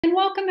And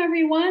welcome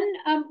everyone.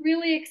 I'm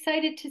really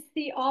excited to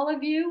see all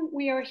of you.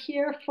 We are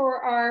here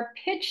for our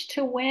Pitch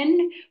to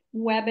Win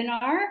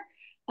webinar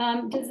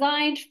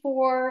designed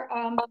for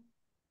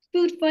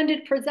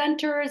food-funded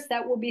presenters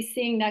that we'll be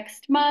seeing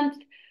next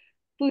month,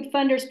 food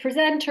funders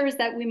presenters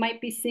that we might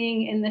be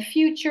seeing in the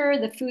future,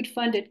 the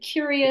food-funded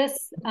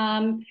curious,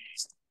 and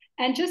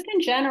just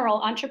in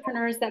general,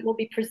 entrepreneurs that will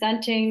be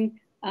presenting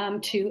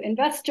to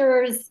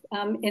investors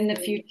in the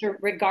future,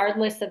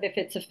 regardless of if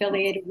it's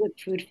affiliated with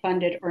Food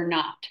Funded or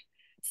not.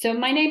 So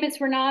my name is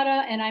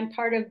Renata, and I'm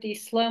part of the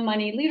Slow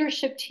Money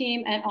leadership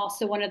team and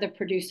also one of the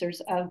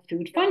producers of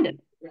Food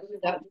Funded.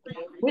 So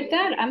with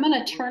that, I'm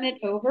going to turn it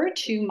over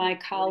to my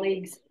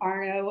colleagues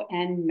Arno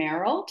and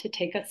Meryl to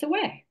take us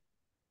away.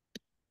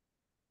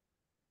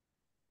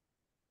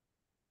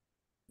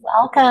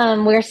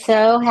 Welcome. We're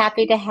so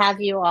happy to have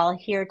you all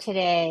here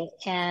today.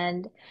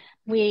 And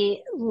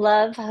we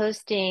love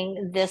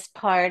hosting this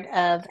part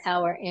of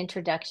our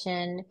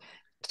introduction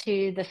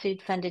to the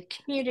food funded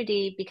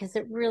community because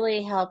it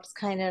really helps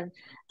kind of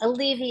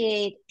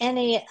alleviate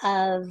any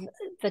of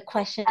the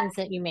questions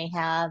that you may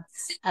have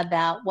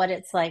about what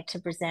it's like to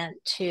present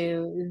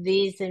to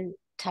these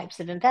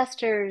types of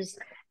investors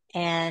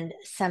and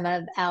some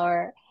of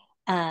our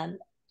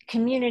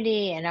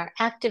community and our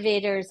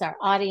activators, our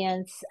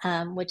audience,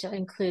 which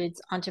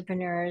includes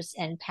entrepreneurs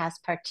and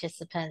past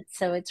participants.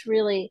 So it's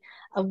really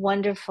a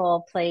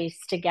wonderful place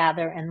to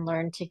gather and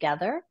learn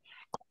together.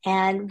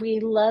 And we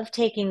love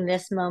taking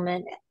this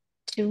moment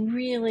to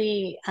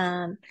really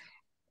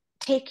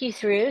take you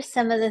through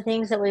some of the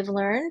things that we've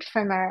learned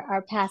from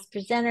our past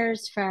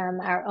presenters,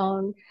 from our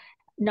own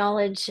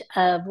knowledge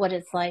of what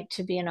it's like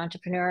to be an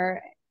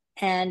entrepreneur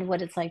and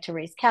what it's like to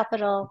raise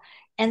capital.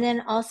 And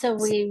then also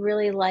we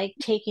really like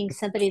taking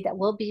somebody that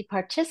will be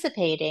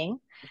participating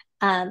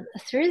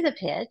through the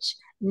pitch,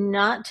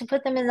 not to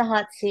put them in the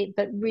hot seat,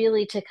 but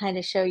really to kind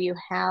of show you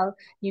how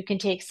you can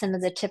take some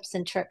of the tips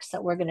and tricks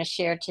that we're going to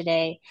share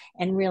today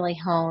and really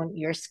hone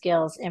your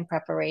skills in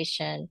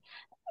preparation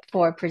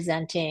for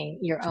presenting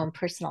your own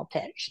personal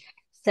pitch.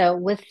 So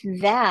with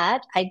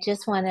that, I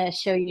just want to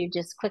show you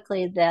just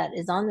quickly that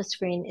is on the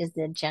screen is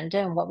the agenda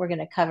and what we're going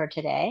to cover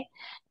today.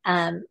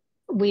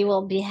 We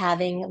will be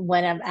having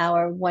one of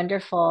our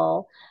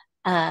wonderful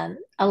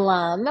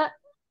alum,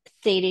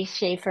 Sadie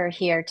Schaefer,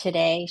 here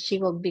today. She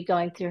will be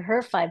going through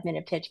her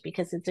 5-minute pitch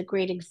because it's a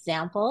great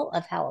example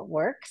of how it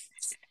works.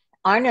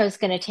 Arno's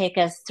going to take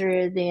us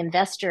through the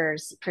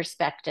investor's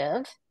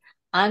perspective.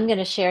 I'm going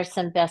to share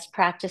some best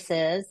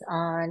practices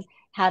on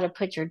how to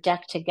put your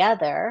deck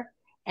together.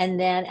 And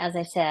then, as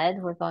I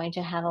said, we're going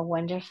to have a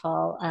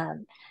wonderful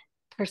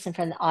person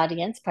from the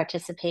audience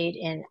participate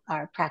in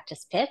our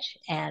practice pitch.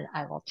 And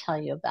I will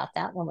tell you about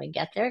that when we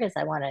get there because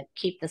I want to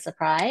keep the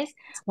surprise.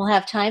 We'll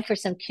have time for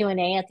some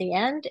Q&A at the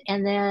end.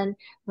 And then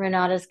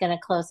Renata's going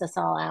to close us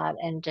all out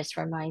and just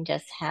remind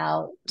us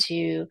how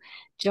to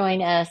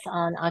join us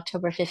on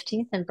October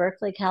 15th in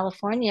Berkeley,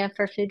 California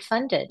for Food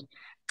Funded.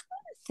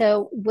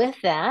 So with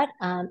that,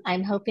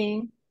 I'm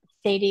hoping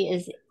Sadie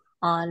is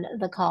on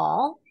the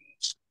call.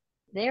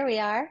 There we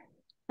are.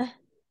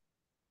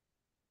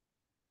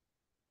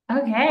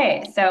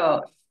 Okay,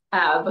 so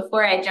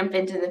before I jump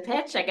into the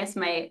pitch, I guess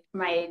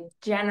my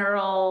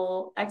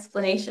general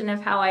explanation of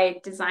how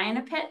I design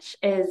a pitch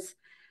is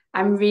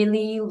I'm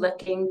really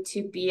looking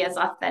to be as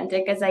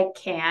authentic as I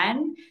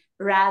can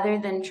rather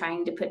than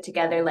trying to put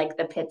together like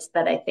the pitch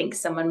that I think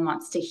someone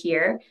wants to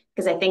hear.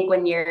 Because I think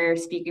when you're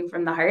speaking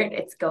from the heart,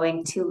 it's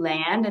going to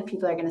land and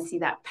people are going to see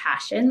that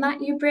passion that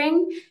you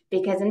bring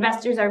because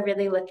investors are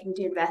really looking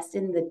to invest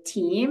in the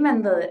team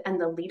and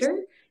the leader.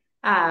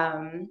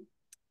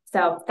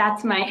 So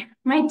that's my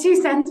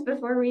 2 cents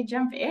before we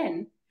jump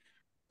in.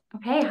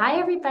 Okay, hi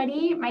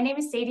everybody. My name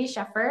is Sadie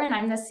Schaefer and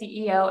I'm the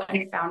CEO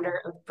and founder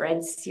of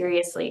Bread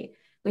Seriously.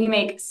 We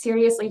make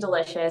seriously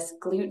delicious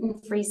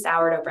gluten-free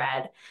sourdough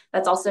bread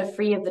that's also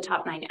free of the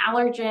top 9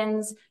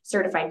 allergens,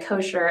 certified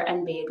kosher,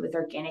 and made with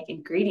organic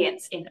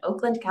ingredients in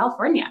Oakland,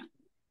 California.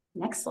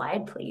 Next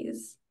slide,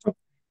 please.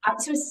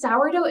 So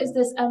sourdough is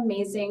this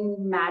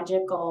amazing,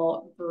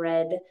 magical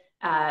bread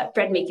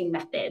making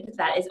method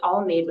that is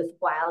all made with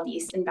wild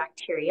yeast and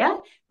bacteria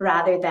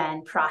rather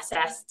than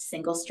processed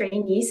single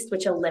strain yeast,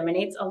 which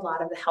eliminates a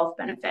lot of the health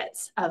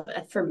benefits of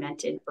a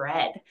fermented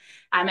bread.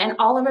 And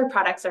all of our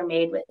products are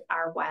made with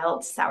our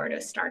wild sourdough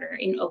starter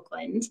in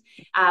Oakland.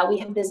 We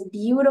have this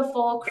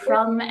beautiful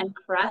crumb and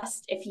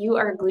crust. If you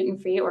are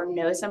gluten-free or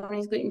know someone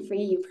who's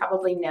gluten-free, you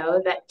probably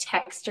know that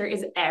texture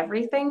is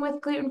everything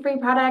with gluten-free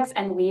products.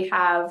 And we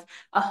have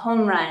a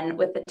home run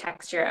with the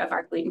texture of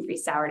our gluten-free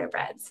sourdough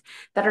breads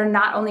that are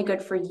not only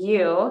good for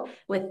you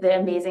with the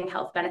amazing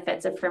health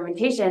benefits of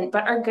fermentation,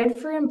 but are good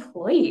for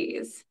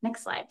employees.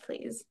 Next slide,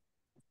 please.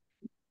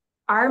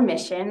 Our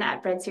mission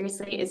at Bread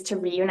Seriously is to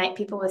reunite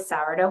people with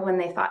sourdough when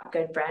they thought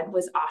good bread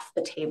was off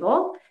the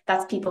table.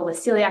 That's people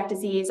with celiac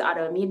disease,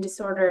 autoimmune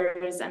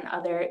disorders, and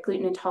other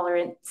gluten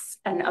intolerance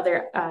and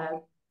other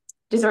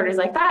disorders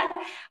like that.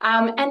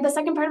 And the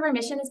second part of our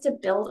mission is to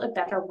build a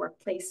better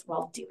workplace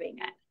while doing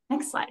it.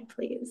 Next slide,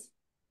 please.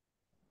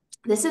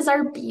 This is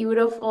our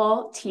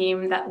beautiful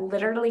team that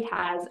literally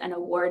has an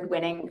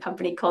award-winning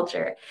company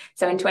culture.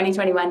 So in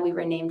 2021, we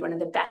were named one of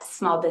the best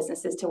small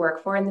businesses to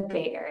work for in the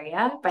Bay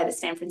Area by the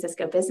San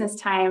Francisco Business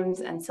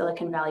Times and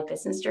Silicon Valley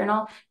Business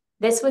Journal.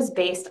 This was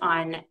based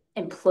on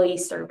employee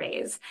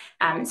surveys.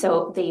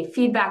 So the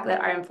feedback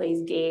that our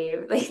employees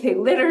gave, like they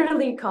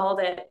literally called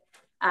it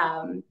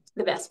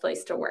the best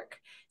place to work.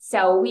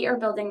 So we are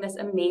building this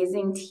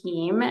amazing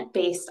team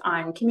based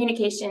on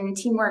communication,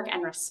 teamwork,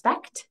 and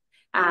respect.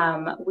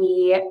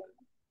 We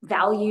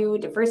value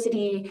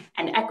diversity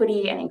and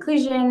equity and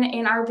inclusion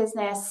in our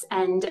business,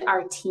 and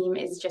our team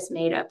is just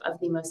made up of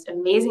the most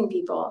amazing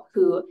people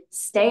who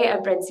stay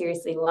at Bread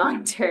Seriously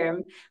long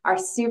term, are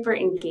super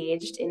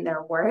engaged in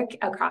their work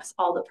across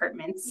all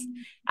departments,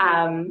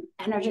 and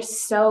are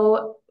just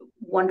so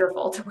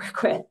wonderful to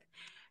work with.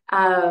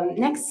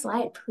 Next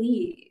slide,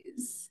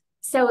 please.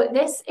 So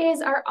this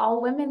is our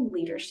all-women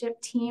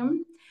leadership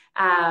team.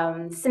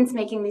 Since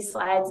making these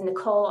slides,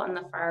 Nicole on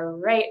the far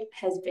right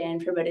has been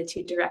promoted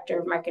to Director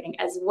of Marketing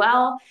as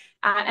well.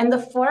 And the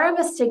four of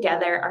us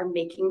together are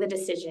making the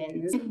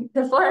decisions.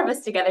 The four of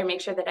us together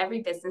make sure that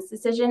every business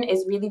decision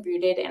is really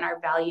rooted in our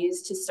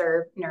values to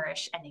serve,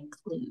 nourish, and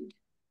include.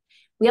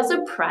 We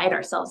also pride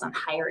ourselves on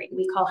hiring.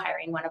 We call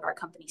hiring one of our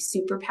company's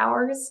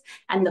superpowers.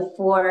 And the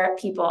four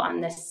people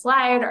on this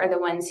slide are the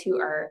ones who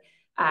are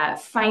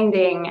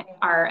finding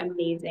our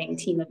amazing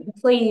team of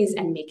employees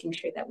and making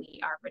sure that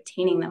we are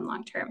retaining them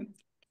long term.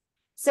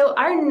 So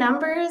our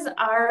numbers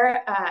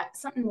are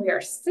something we are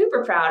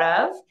super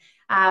proud of.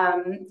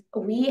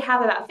 We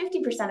have about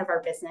 50% of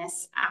our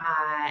business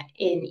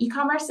in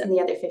e-commerce and the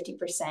other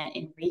 50%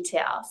 in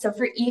retail. So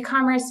for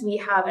e-commerce, we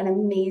have an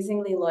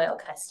amazingly loyal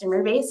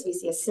customer base. We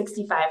see a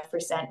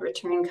 65%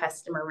 return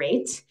customer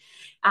rate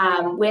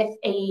with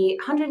a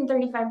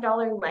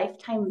 $135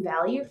 lifetime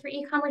value for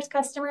e-commerce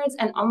customers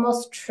and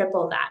almost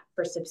triple that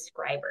for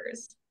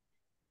subscribers.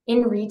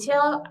 In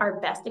retail, our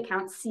best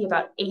accounts see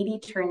about 80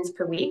 turns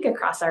per week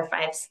across our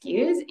 5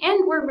 SKUs,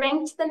 and we're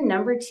ranked the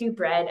 #2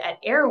 bread at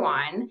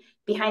Erewhon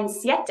behind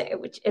Siete,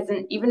 which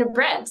isn't even a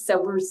bread.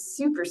 So we're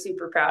super,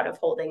 super proud of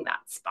holding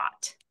that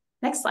spot.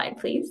 Next slide,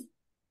 please.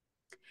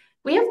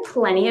 We have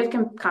plenty of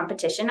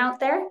competition out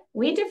there.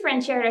 We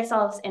differentiate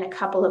ourselves in a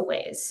couple of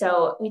ways.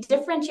 So we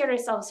differentiate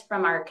ourselves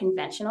from our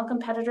conventional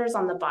competitors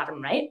on the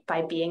bottom right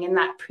by being in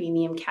that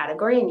premium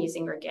category and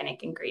using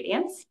organic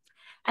ingredients.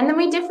 And then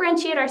we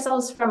differentiate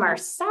ourselves from our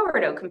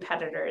sourdough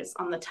competitors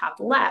on the top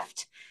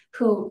left,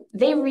 who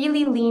they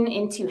really lean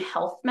into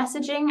health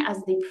messaging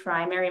as the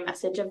primary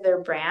message of their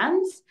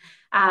brands.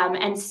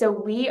 And so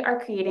we are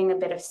creating a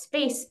bit of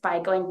space by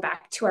going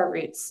back to our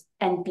roots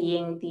and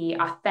being the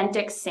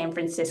authentic San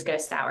Francisco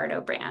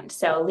sourdough brand.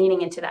 So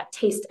leaning into that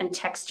taste and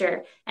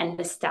texture and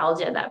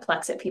nostalgia that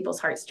plucks at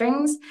people's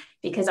heartstrings,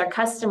 because our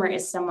customer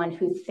is someone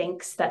who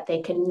thinks that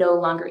they can no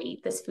longer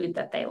eat this food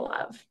that they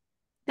love.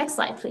 Next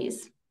slide,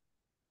 please.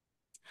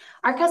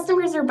 Our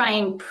customers are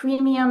buying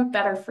premium,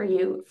 better for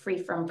you, free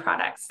from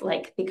products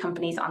like the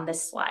companies on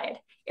this slide.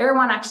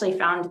 Erewhon actually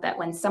found that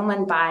when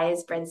someone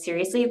buys Bread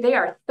Seriously, they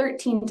are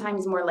 13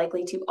 times more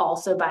likely to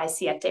also buy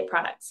Siete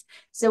products.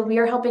 So we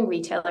are helping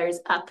retailers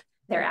up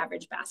their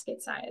average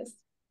basket size.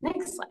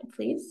 Next slide,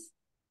 please.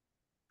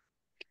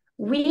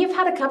 We've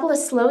had a couple of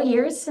slow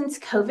years since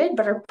COVID,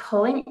 but are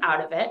pulling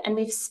out of it. And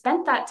we've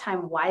spent that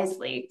time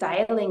wisely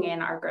dialing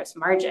in our gross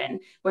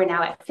margin. We're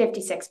now at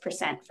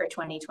 56% for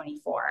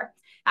 2024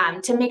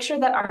 to make sure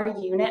that our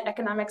unit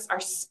economics are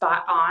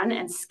spot on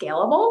and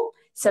scalable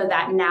so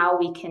that now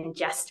we can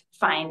just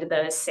find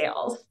those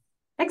sales.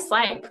 Next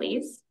slide,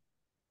 please.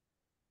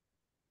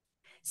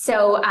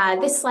 So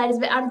this slide has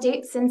been out of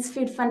date since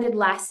Food Funded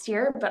last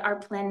year, but our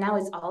plan now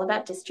is all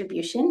about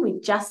distribution. We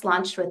just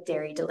launched with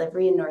dairy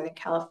delivery in Northern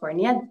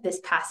California this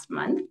past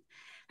month.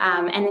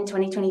 And in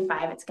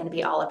 2025, it's going to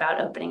be all about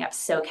opening up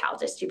SoCal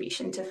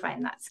distribution to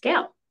find that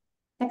scale.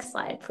 Next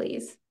slide,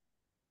 please.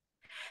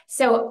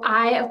 So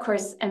I, of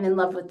course, am in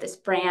love with this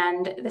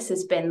brand. This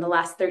has been the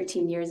last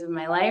 13 years of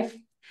my life.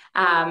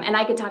 And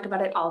I could talk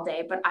about it all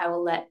day, but I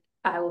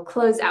will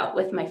close out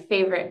with my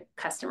favorite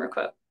customer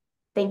quote.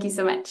 Thank you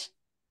so much.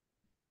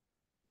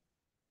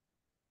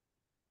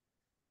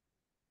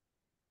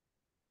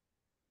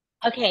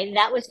 Okay,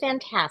 that was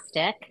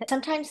fantastic.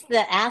 Sometimes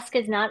the ask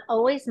is not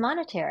always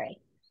monetary.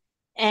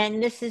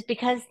 And this is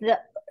because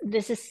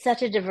this is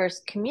such a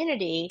diverse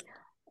community.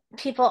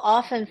 People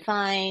often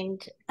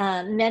find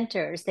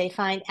mentors, they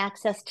find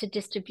access to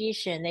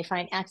distribution, they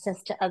find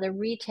access to other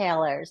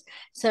retailers.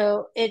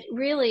 So it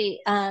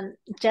really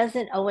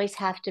doesn't always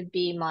have to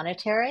be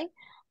monetary.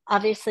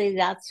 Obviously,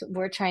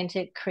 we're trying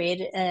to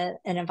create an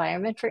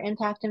environment for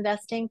impact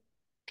investing,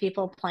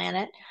 people,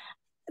 planet.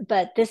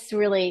 But this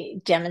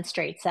really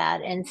demonstrates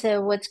that. And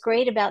so what's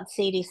great about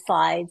Sadie's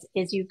slides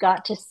is you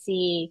got to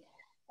see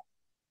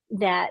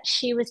that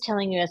she was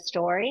telling you a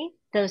story.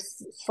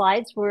 Those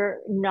slides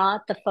were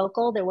not the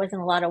focal. There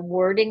wasn't a lot of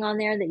wording on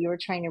there that you were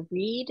trying to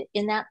read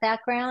in that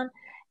background.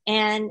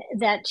 And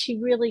that she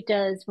really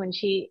does, when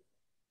she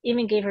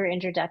even gave her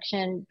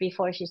introduction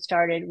before she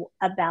started,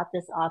 about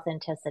this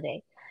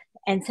authenticity.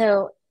 And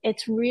so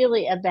it's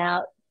really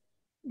about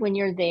when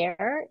you're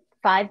there,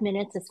 5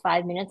 minutes is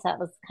 5 minutes. That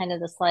was kind of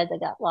the slide that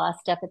got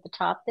lost up at the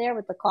top there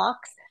with the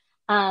clocks.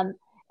 Um,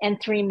 and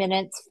 3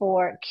 minutes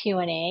for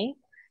Q&A.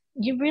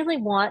 You really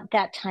want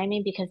that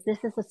timing because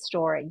this is a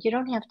story. You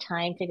don't have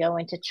time to go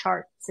into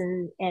charts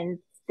and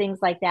things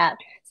like that.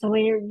 So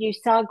when you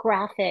saw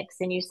graphics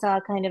and you saw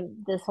kind of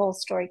this whole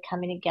story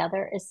coming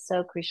together is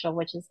so crucial,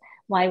 which is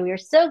why we are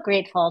so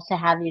grateful to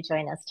have you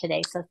join us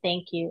today. So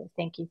thank you,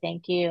 thank you,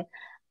 thank you.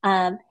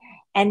 Um,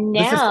 and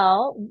This is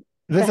now, go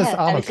this is ahead.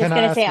 I Arno. was Can just I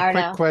going to say, ask a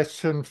quick Arno.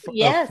 question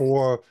Yes.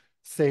 for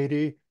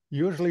Sadie?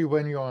 Usually,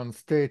 when you're on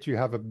stage, you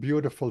have a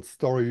beautiful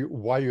story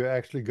why you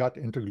actually got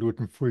into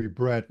gluten-free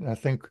bread. And I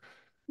think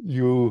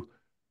you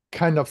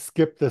kind of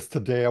skipped this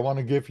today. I want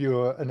to give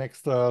you an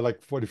extra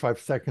like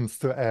 45 seconds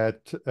to add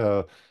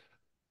the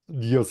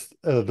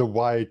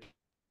why.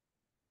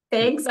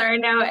 Thanks,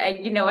 Arno.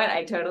 And you know what?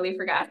 I totally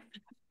forgot.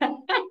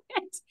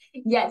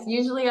 Yes,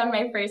 usually on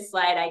my first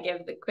slide, I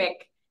give the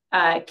quick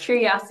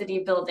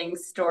curiosity building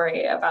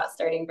story about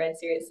starting Bread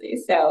Seriously.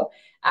 So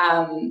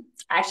I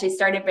actually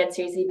started Bread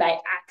Seriously by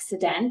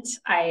accident.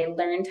 I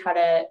learned how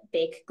to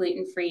bake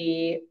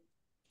gluten-free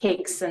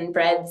cakes and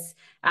breads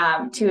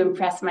to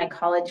impress my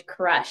college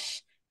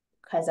crush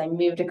because I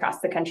moved across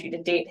the country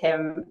to date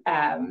him.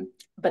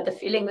 But the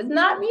feeling was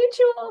not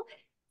mutual.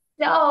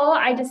 So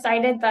I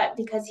decided that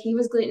because he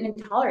was gluten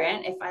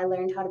intolerant, if I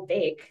learned how to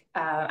bake,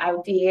 I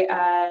would be,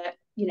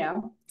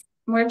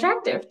 more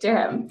attractive to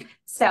him.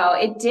 So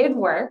it did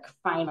work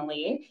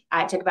finally.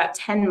 It took about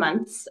 10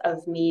 months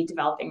of me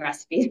developing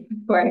recipes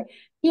before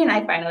he and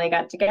I finally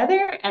got together,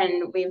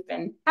 and we've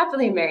been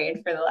happily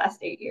married for the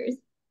last 8 years.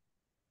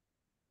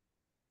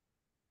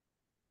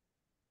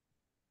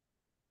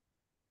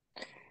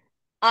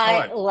 All I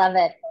right. love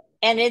it.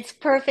 And it's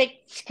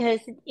perfect because,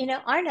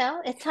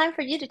 Arno, it's time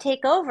for you to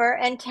take over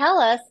and tell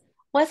us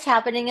what's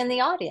happening in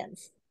the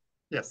audience.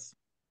 Yes.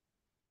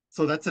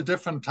 So that's a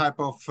different type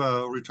of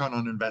return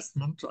on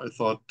investment. I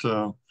thought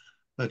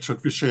that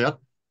should be shared.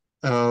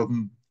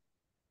 Renata,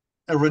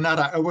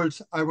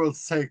 I will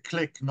say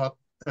click, not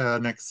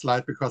next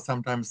slide, because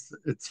sometimes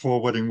it's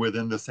forwarding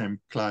within the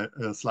same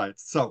slide.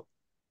 So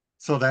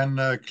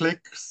then click.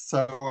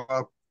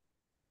 So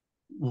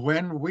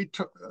when we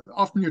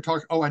often you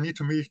talk, oh, I need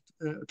to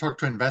talk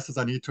to investors.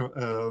 I need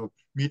to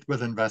meet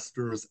with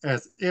investors,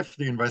 as if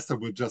the investor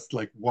were just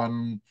like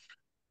one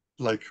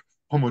like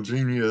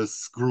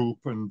homogeneous group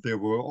and they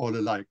were all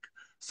alike.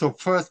 So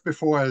first,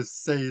 before I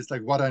say is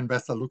like what are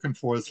investors looking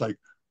for, is like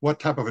what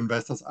type of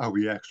investors are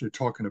we actually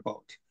talking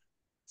about?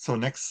 So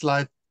next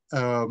slide.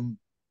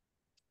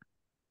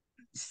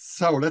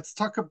 So let's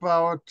talk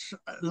about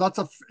lots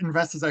of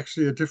investors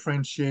actually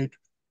differentiate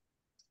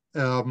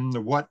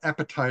what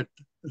appetite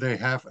they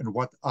have and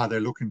what are they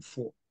looking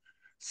for.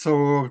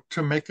 So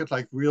to make it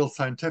like real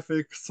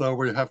scientific, so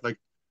we have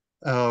like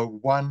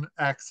one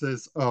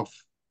axis of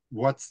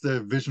what's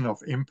the vision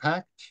of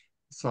impact.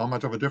 So how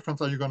much of a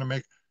difference are you going to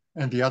make?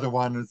 And the other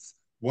one is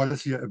what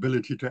is your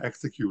ability to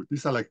execute?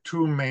 These are like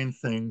two main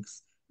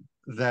things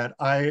that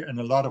I and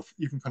a lot of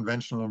even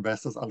conventional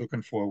investors are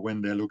looking for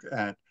when they look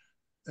at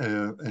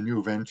a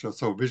new venture.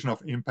 So vision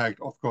of impact,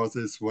 of course,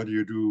 is what do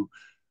you do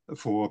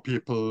for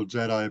people,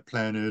 Jedi,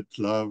 planet,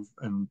 love,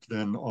 and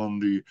then on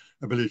the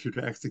ability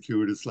to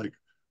execute is like,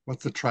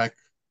 what's the track?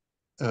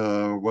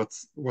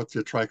 What's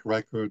your track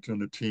record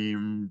and the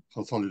team?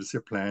 How solid is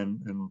your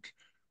plan? And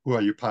who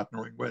are you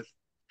partnering with?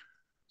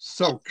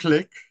 So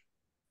click.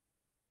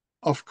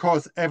 Of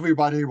course,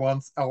 everybody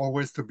wants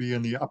always to be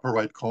in the upper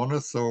right corner.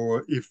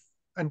 So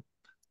and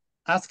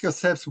ask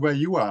yourselves where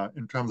you are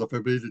in terms of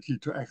ability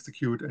to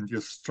execute and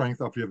your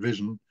strength of your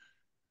vision.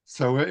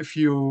 So if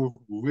you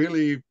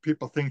really,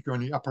 people think you're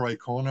in the upper right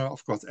corner,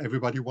 of course,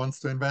 everybody wants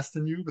to invest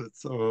in you, but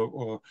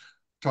or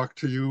talk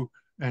to you.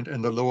 And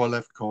in the lower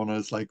left corner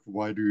is like,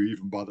 why do you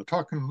even bother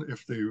talking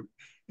if the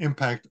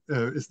impact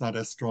is not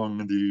as strong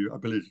and the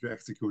ability to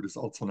execute is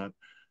also not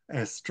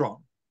as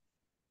strong?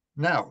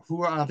 Now,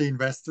 who are the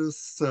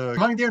investors?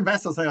 Among the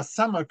investors, there are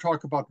some who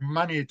talk about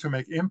money to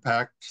make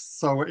impact.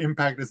 So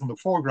impact is in the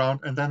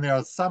foreground. And then there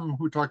are some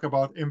who talk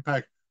about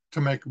impact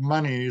to make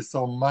money.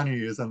 So money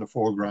is in the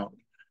foreground.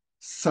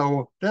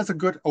 So there's a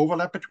good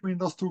overlap between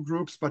those two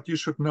groups, but you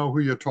should know who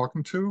you're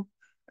talking to.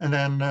 And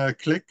then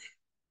click.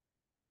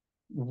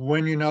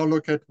 When you now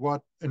look at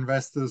what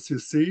investors you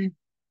see,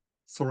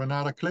 so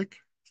Renata, click.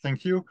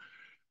 Thank you.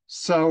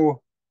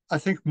 So I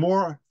think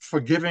more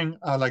forgiving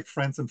are like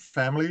friends and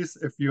families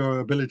if your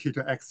ability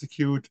to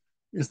execute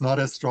is not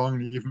as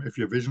strong, even if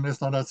your vision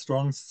is not as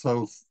strong.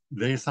 So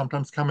they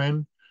sometimes come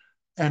in.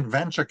 And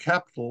venture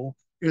capital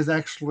is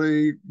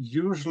actually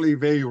usually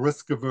very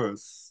risk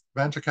averse.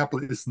 Venture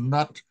capital is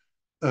not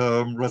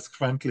risk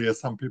friendly as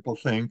some people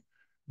think,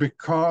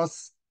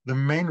 because the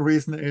main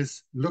reason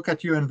is look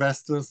at your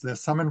investors.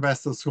 There's some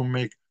investors who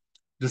make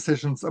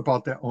decisions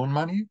about their own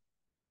money,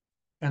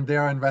 and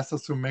there are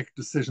investors who make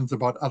decisions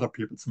about other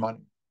people's money.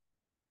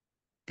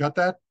 Got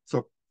that?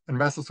 So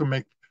investors who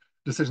make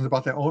decisions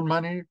about their own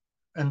money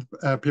and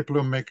people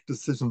who make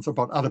decisions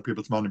about other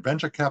people's money.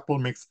 Venture capital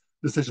makes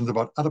decisions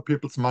about other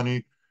people's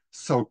money.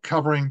 So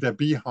covering their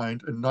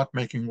behind and not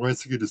making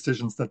risky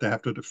decisions that they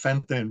have to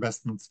defend their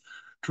investments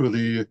to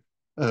the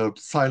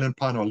silent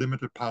partner or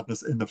limited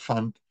partners in the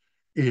fund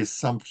is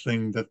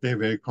something that they're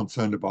very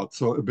concerned about.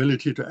 So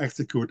ability to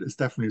execute is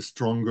definitely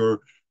stronger.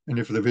 And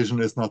if the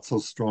vision is not so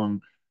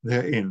strong,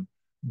 they're in.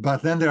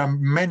 But then there are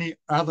many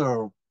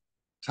other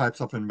types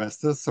of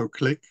investors. So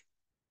click,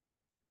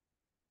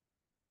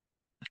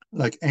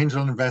 like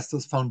angel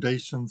investors,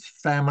 foundations,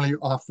 family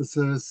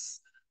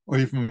offices, or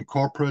even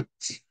corporate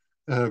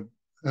uh,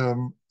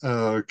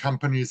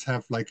 companies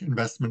have like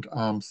investment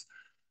arms.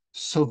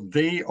 So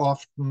they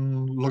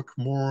often look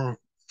more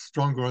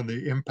stronger on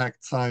the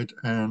impact side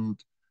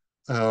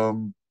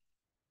um,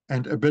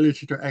 and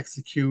ability to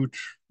execute.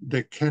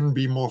 They can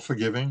be more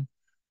forgiving.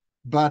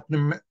 But the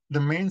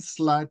main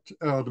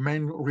the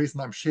main reason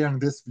I'm sharing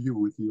this view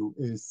with you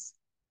is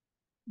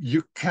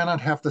you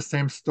cannot have the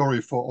same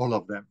story for all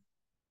of them.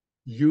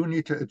 You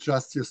need to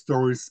adjust your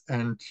stories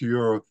and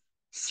your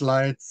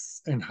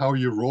slides and how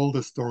you roll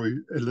the story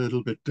a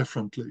little bit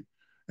differently.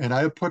 And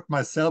I'll put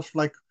myself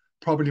like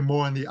probably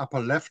more in the upper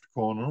left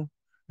corner,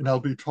 and I'll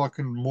be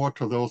talking more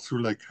to those who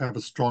like have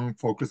a strong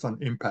focus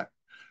on impact.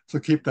 So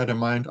keep that in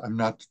mind. I'm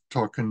not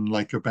talking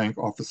like a bank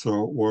officer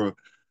or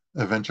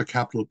a venture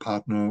capital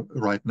partner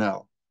right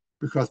now,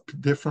 because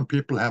different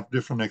people have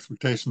different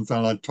expectations,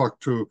 and I'll talk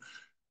to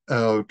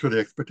the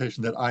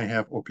expectation that I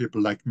have or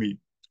people like me.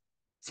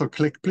 So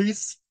click,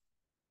 please.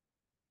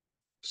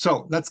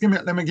 So let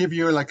me give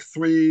you like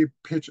three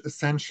pitch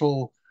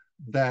essential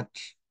that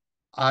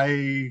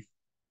I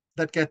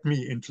that get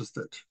me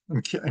interested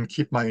and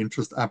keep my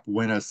interest up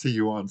when I see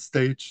you on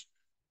stage,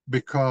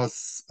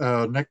 because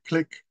next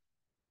click.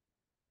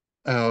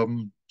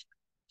 Um,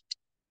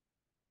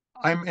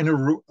 I'm in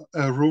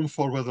a room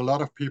full with a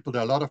lot of people.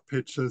 There are a lot of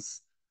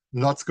pitches,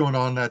 lots going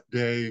on that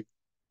day.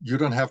 You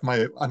don't have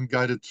my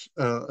unguided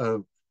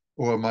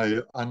or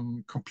my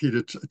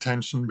uncompeted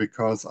attention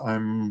because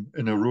I'm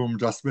in a room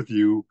just with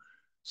you.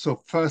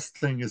 So first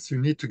thing is you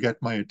need to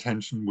get my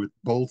attention with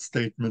bold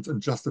statements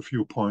and just a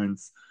few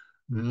points,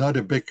 not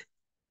a big,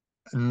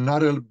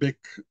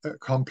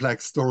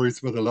 complex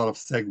stories with a lot of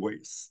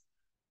segues.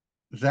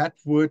 That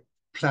would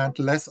plant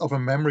less of a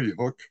memory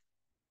hook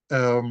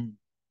um,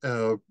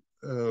 uh,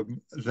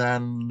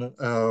 then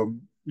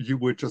you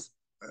would just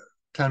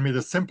tell me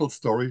the simple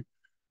story,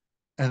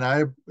 and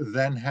I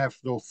then have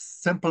those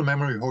simple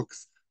memory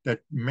hooks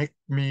that make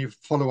me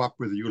follow up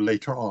with you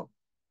later on,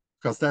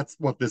 because that's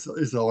what this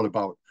is all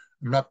about.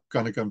 I'm not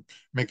going to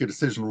make a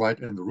decision right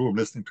in the room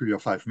listening to your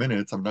 5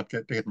 minutes. I'm not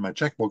getting my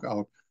checkbook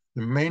out.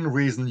 The main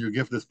reason you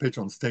give this pitch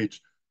on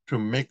stage to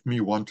make me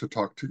want to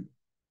talk to you.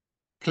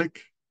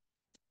 Click.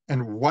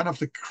 And one of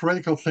the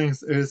critical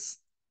things is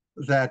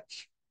that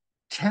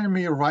tell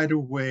me right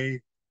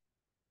away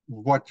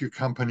what your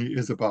company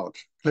is about.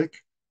 Click.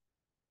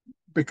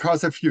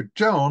 Because if you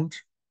don't,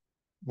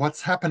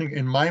 what's happening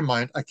in my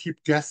mind, I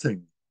keep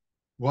guessing.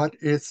 What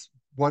is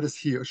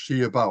he or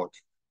she about?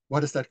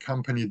 What is that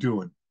company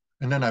doing?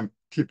 And then I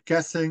keep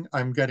guessing.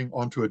 I'm getting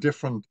onto a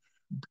different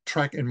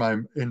track in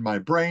my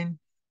brain.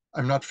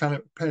 I'm not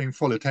paying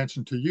full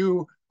attention to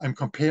you. I'm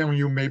comparing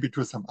you maybe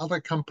to some other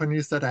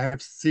companies that I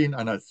have seen,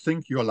 and I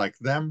think you're like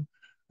them.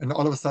 And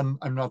all of a sudden,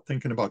 I'm not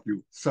thinking about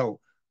you. So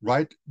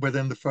right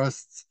within the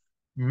first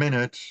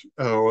minute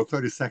or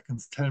 30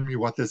 seconds, tell me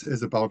what this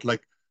is about.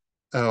 Like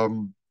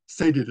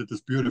Sadie did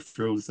this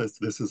beautiful, says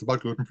this is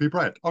about gluten-free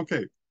bread.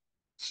 Okay,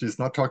 she's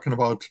not talking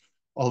about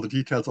all the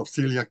details of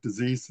celiac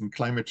disease and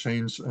climate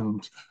change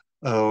and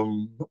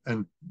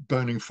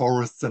burning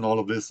forests and all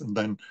of this. And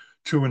then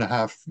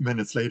 2.5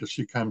 minutes later,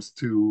 she comes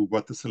to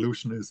what the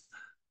solution is.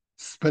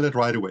 Spell it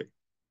right away,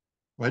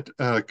 right?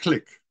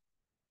 Click.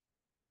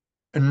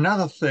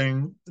 Another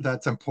thing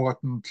that's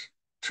important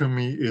to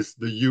me is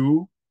the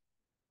you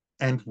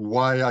and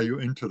why are you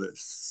into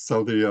this.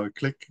 So the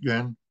click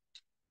again.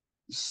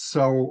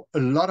 So a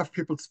lot of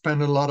people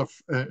spend a lot of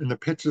in the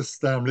pitches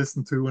that I'm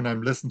listening to, and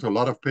I'm listening to a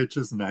lot of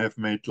pitches, and I have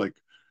made like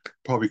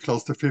probably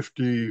close to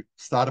 50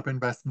 startup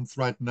investments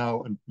right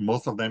now, and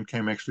most of them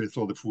came actually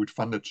through the food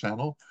funded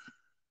channel.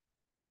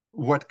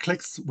 What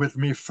clicks with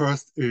me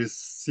first is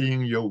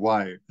seeing your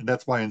why, and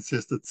that's why I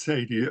insisted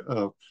Sadie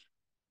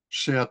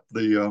shared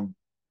the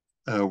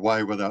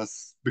why with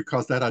us,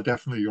 because that I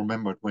definitely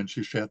remembered when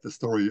she shared the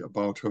story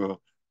about her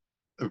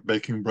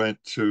baking bread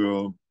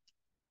to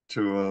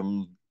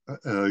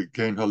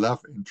gain her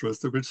love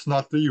interest, which is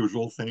not the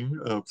usual thing.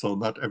 So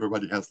not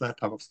everybody has that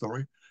type of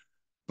story.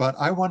 But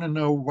I want to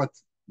know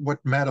what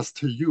matters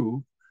to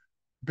you,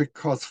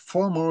 because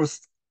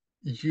foremost,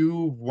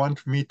 you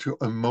want me to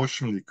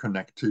emotionally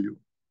connect to you.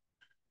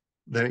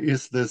 There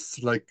is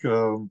this like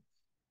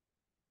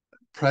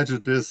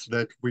prejudice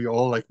that we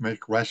all like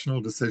make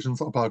rational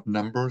decisions about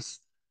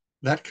numbers.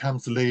 That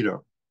comes later.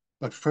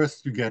 But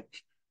first you get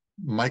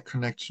my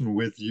connection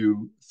with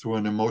you through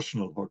an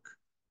emotional hook.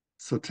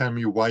 So tell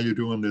me why you're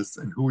doing this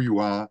and who you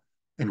are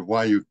and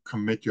why you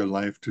commit your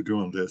life to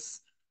doing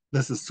this.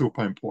 This is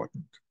super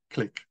important.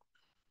 Click.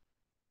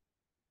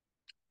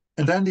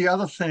 And then the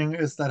other thing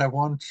is that I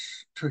want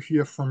to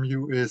hear from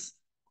you is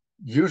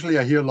usually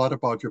I hear a lot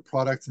about your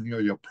products and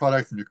your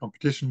products and your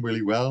competition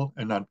really well,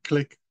 and on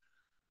click.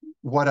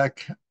 What I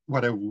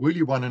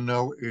really want to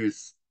know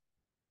is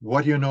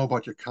what do you know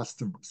about your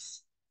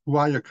customers? Who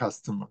are your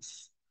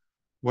customers?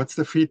 What's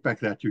the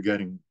feedback that you're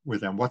getting with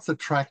them? What's the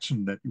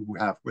traction that you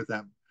have with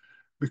them?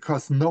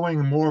 Because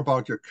knowing more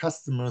about your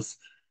customers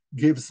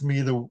gives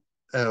me the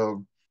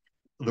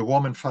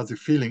warm and fuzzy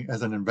feeling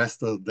as an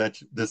investor that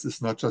this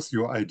is not just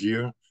your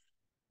idea.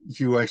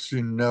 You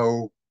actually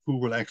know who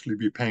will actually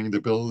be paying the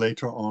bill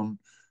later on.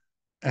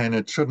 And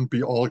it shouldn't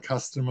be all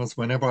customers.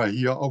 Whenever I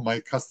hear, oh,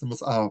 my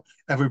customers are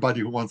everybody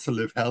who wants to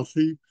live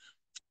healthy,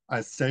 I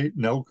say,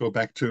 no,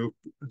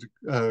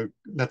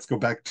 let's go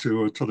back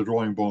to the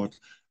drawing board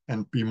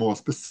and be more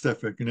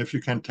specific. And if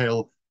you can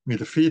tell me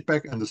the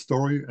feedback and the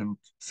story, and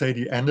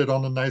Sadie ended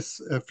on a nice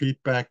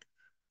feedback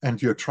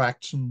and your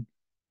traction,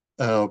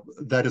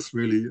 that is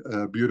really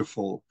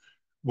beautiful.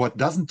 What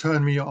doesn't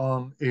turn me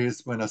on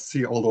is when I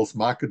see all those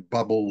market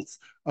bubbles.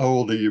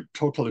 Oh, the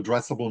total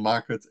addressable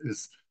market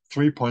is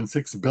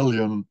 3.6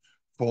 billion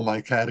for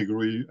my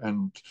category.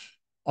 And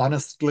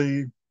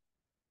honestly,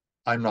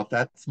 I'm not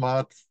that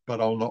smart, but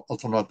I'm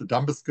also not the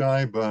dumbest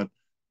guy. But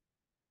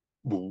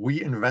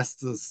we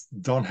investors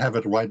don't have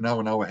it right now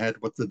in our head.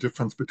 What's the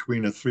difference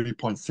between a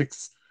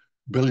 3.6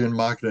 billion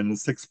market and a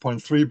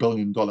 $6.3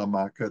 billion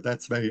market?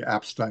 That's very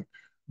abstract.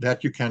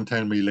 That you can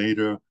tell me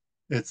later.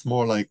 It's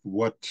more like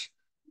what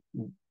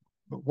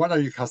are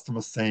your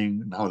customers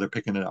saying and how they're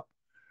picking it up.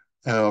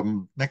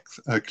 Next,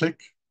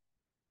 click.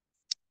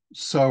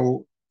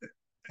 So,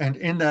 and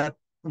in that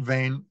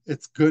vein,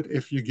 it's good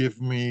if you give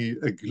me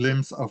a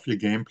glimpse of your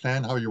game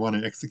plan, how you want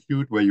to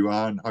execute, where you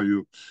are, and how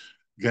you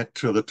get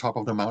to the top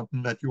of the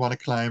mountain that you want to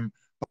climb.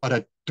 But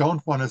I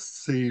don't want to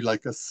see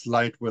like a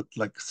slide with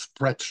like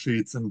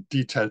spreadsheets and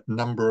detailed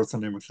numbers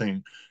and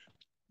everything.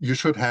 You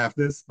should have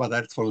this, but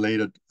that's for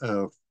later.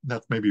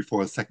 That's maybe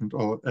for a second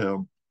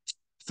or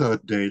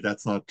third day.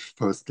 That's not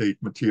first date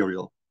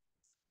material.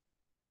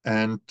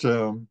 And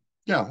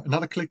yeah,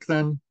 another click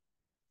then.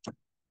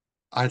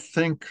 I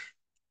think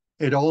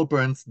it all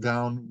burns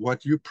down.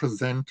 What you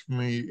present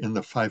me in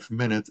the 5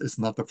 minutes is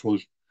not the full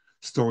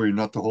story,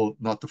 not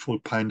the full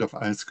pint of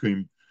ice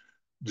cream,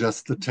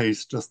 just the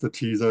taste, just the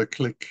teaser,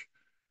 click.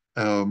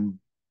 Um,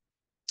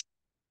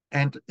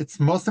 and it's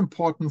most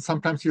important.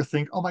 Sometimes you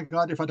think, oh my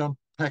God, if I don't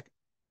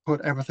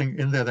put everything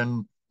in there,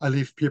 then I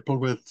leave people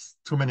with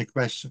too many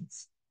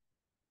questions.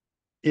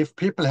 If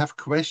people have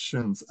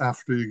questions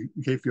after you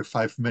gave your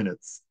 5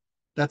 minutes,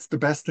 that's the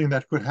best thing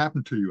that could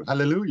happen to you.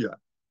 Hallelujah.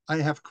 I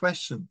have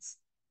questions.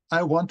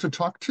 I want to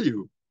talk to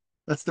you.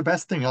 That's the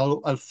best thing.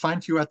 I'll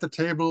find you at the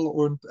table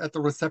or at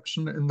the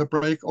reception in the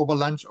break over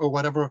lunch or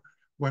whatever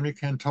when we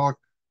can talk.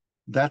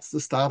 That's the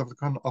start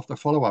of the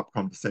follow-up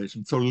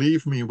conversation. So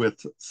leave me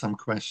with some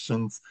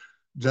questions.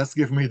 Just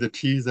give me the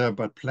teaser,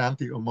 but plant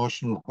the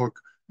emotional hook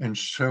and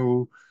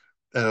show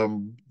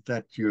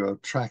that your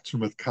traction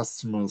with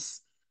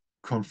customers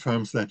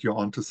confirms that you're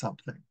onto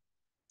something.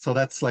 So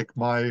that's like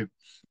my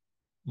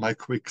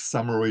quick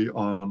summary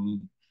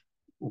on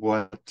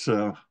what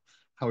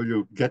how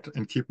you get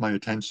and keep my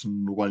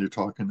attention while you're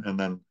talking and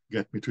then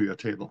get me to your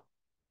table.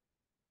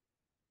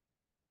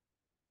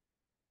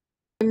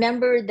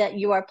 Remember that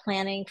you are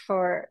planning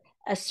for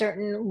a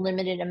certain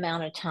limited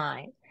amount of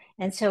time.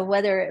 And so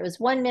whether it was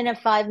 1 minute,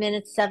 5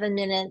 minutes, 7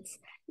 minutes,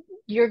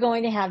 you're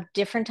going to have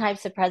different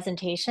types of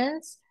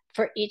presentations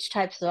for each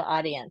type of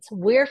audience.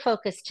 We're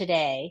focused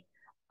today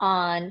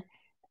on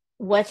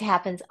what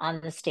happens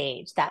on the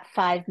stage, that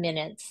 5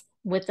 minutes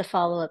with the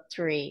follow-up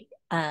 3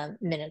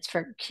 minutes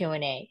for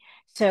Q&A.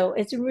 So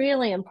it's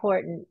really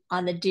important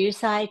on the do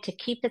side to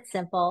keep it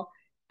simple,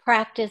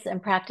 practice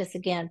and practice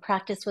again,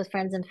 practice with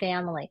friends and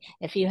family.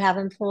 If you have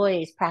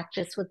employees,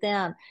 practice with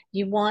them.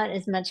 You want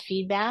as much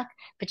feedback,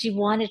 but you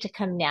want it to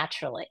come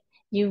naturally.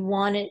 You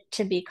want it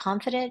to be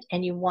confident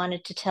and you want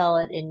it to tell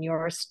it in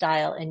your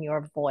style and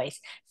your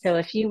voice. So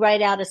if you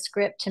write out a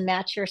script to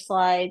match your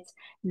slides,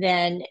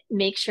 then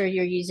make sure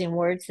you're using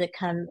words that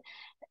come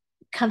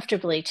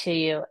comfortably to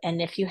you.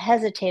 And if you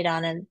hesitate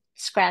on it,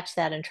 scratch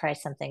that and try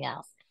something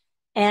else.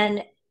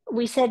 And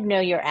we said,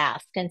 know your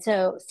ask. And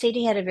so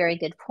Sadie had a very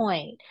good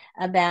point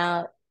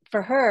about,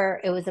 for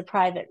her, it was a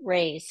private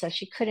raise. So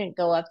she couldn't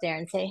go up there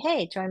and say,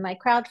 hey, join my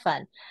crowd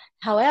fund.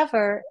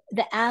 However,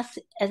 the ask,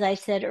 as I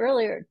said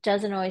earlier,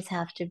 doesn't always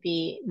have to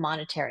be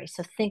monetary.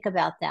 So think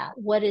about that.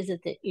 What is it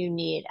that you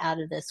need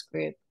out of this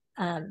group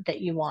that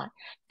you want?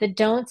 The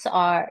don'ts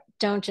are,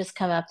 don't just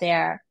come up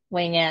there,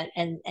 wing it,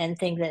 and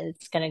think that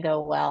it's going to go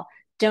well.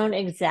 Don't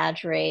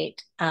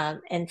exaggerate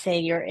and say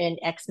you're in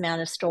X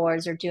amount of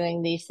stores or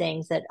doing these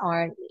things that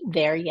aren't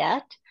there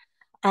yet.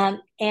 And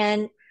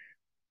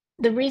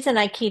the reason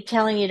I keep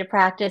telling you to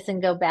practice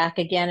and go back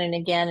again and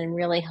again and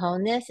really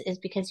hone this is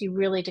because you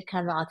really to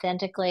come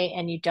authentically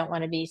and you don't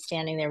want to be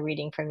standing there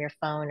reading from your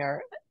phone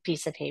or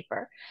piece of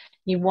paper.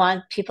 You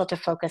want people to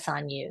focus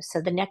on you. So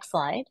the next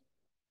slide.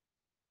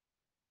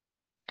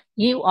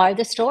 You are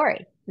the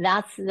story.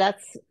 That's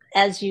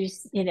as you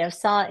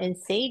saw in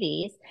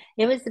Sadie's,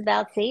 it was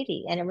about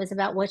Sadie, and it was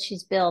about what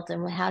she's built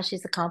and how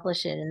she's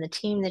accomplished it, and the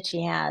team that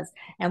she has,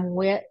 and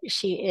where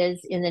she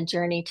is in the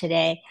journey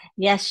today.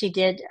 Yes, she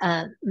did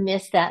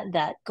miss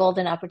that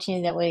golden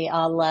opportunity that we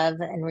all love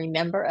and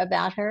remember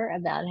about her,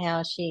 about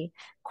how she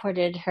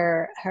courted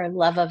her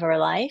love of her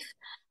life.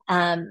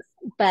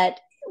 But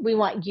we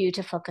want you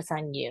to focus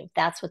on you.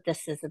 That's what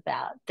this is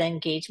about, the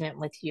engagement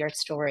with your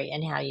story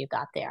and how you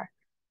got there.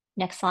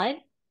 Next slide.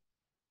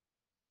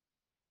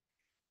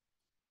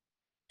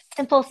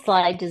 Simple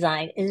slide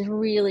design is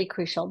really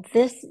crucial.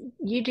 This,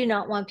 you do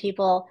not want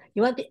people,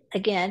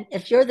 again,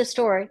 if you're the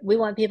story, we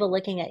want people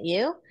looking at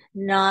you,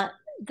 not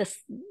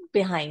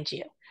behind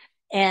you.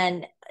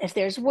 And if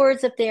there's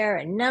words up there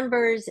and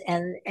numbers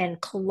and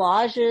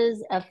collages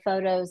of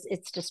photos,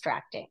 it's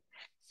distracting.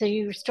 So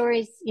your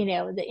stories,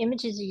 the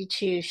images you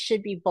choose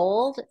should be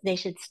bold. They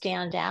should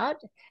stand out.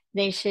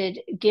 They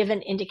should give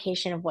an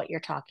indication of what you're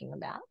talking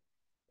about.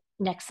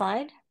 Next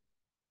slide.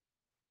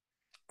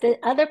 The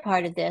other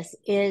part of this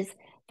is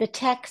the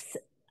text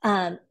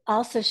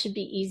also should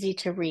be easy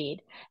to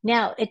read.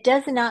 Now, it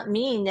does not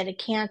mean that it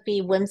can't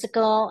be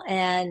whimsical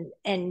and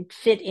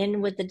fit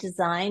in with the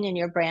design and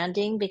your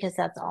branding, because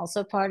that's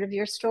also part of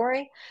your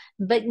story.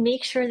 But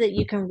make sure that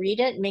you can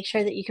read it. Make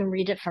sure that you can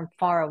read it from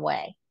far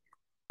away.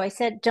 I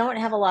said, don't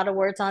have a lot of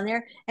words on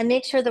there, and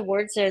make sure the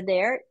words are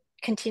there.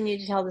 Continue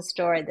to tell the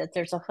story, that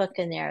there's a hook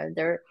in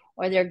there,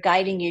 or they're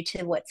guiding you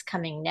to what's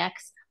coming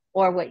next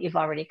or what you've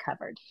already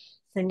covered.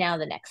 So now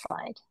the next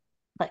slide.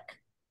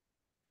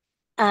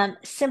 Click.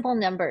 Simple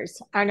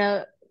numbers.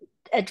 Arno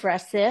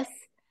address this.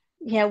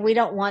 We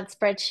don't want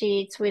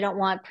spreadsheets. We don't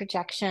want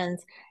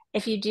projections.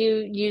 If you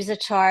do use a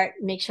chart,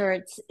 make sure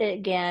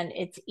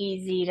it's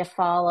easy to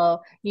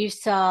follow. You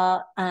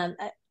saw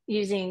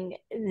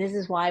this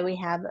is why we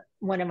have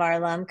one of our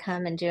alum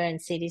come and do it,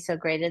 and Sadie's so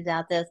great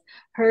about this.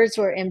 Hers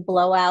were in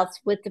blowouts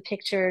with the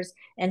pictures,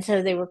 and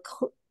so they were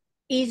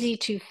easy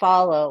to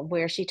follow,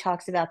 where she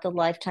talks about the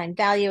lifetime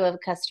value of a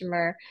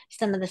customer,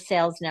 some of the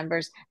sales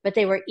numbers, but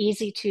they were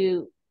easy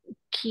to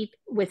keep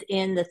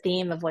within the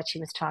theme of what she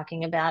was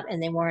talking about,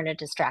 and they weren't a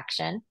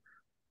distraction.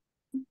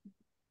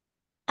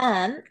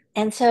 And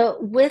so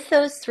with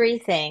those three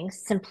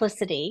things,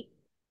 simplicity,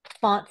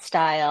 font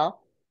style,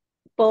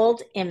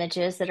 bold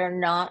images that are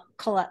not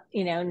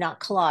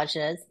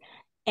collages,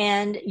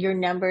 and your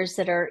numbers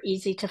that are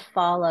easy to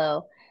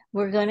follow,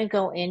 we're going to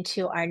go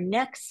into our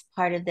next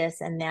part of this,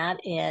 and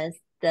that is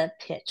the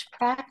pitch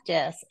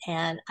practice.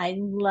 And I'd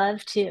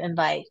love to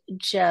invite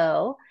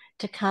Joe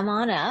to come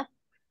on up.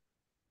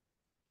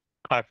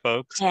 Hi,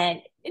 folks.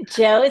 And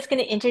Joe is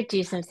going to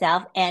introduce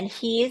himself, and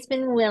he's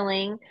been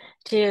willing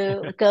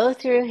to go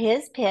through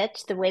his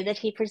pitch the way that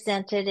he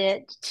presented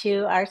it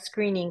to our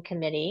screening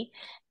committee,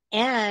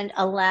 and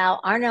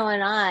allow Arno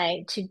and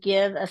I to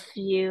give a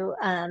few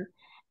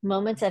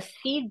moments of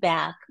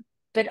feedback.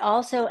 But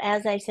also,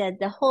 as I said,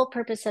 the whole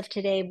purpose of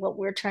today, what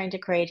we're trying to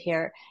create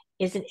here,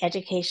 is an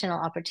educational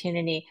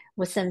opportunity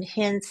with some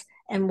hints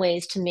and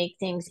ways to make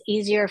things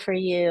easier for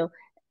you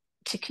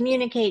to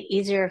communicate,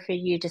 easier for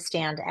you to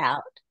stand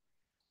out.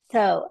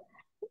 So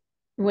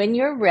when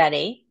you're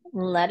ready,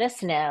 let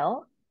us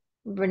know.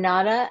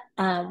 Renata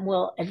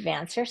will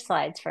advance her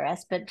slides for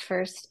us, but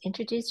first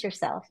introduce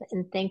yourself,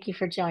 and thank you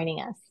for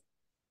joining us.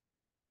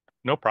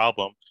 No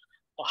problem.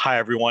 Hi,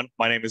 everyone.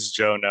 My name is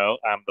Joe No.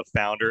 I'm the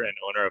founder and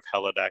owner of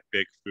Heladak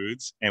Big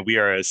Foods, and we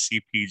are a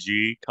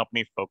CPG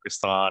company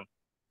focused on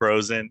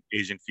frozen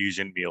Asian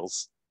fusion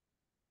meals.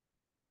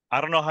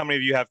 I don't know how many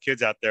of you have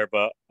kids out there,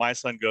 but my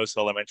son goes to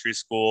elementary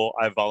school.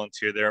 I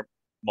volunteer there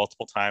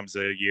multiple times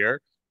a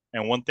year.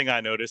 And one thing I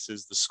notice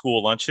is the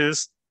school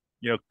lunches,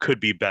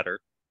 could be better.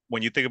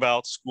 When you think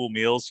about school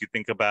meals, you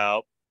think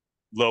about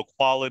low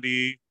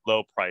quality,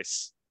 low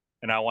price.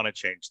 And I want to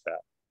change that.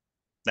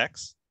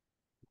 Next.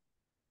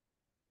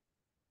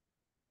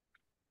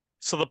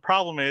 So the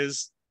problem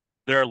is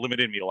there are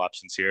limited meal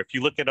options here. If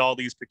you look at all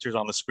these pictures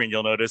on the screen,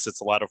 you'll notice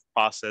it's a lot of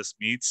processed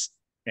meats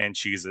and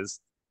cheeses.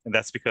 And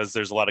that's because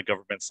there's a lot of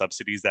government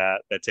subsidies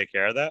that take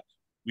care of that.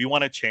 We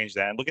want to change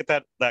that. And look at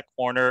that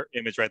corner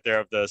image right there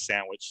of the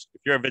sandwich.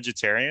 If you're a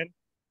vegetarian,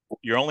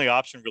 your only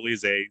option really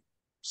is a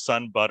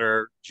sun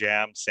butter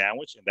jam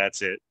sandwich, and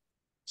that's it.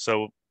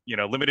 So,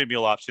 limited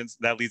meal options.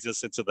 That leads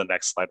us into the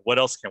next slide. What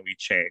else can we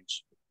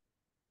change?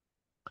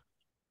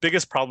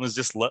 Biggest problem is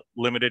just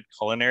limited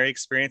culinary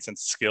experience and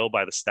skill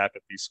by the staff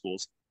at these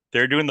schools.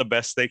 They're doing the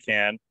best they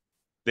can.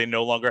 They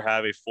no longer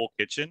have a full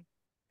kitchen.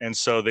 And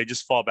so they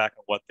just fall back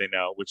on what they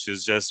know, which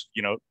is just,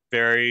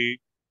 very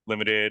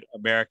limited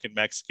American,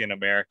 Mexican,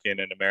 American,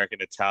 and American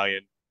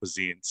Italian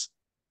cuisines.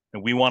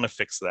 And we want to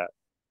fix that.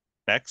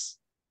 Next.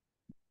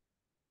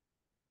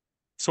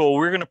 So what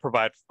we're going to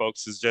provide for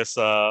folks is just,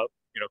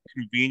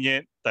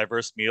 convenient,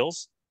 diverse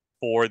meals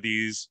for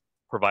these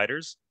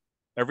providers.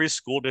 Every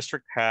school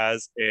district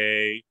has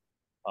a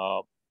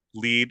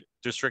lead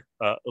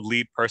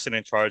person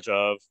in charge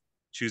of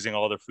choosing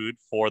all their food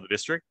for the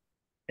district.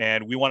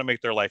 And we want to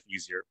make their life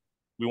easier.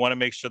 We want to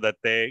make sure that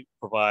they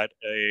provide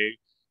a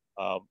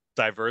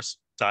diverse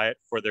diet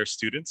for their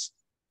students.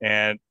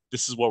 And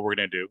this is what we're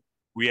going to do.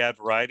 We add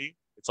variety.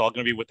 It's all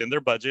going to be within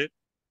their budget,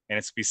 and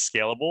it's going to be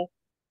scalable.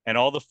 And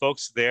all the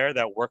folks there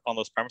that work on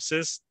those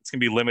premises, it's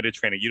going to be limited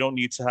training. You don't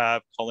need to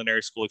have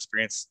culinary school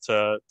experience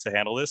to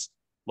handle this.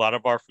 A lot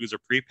of our foods are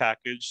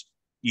prepackaged,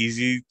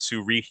 easy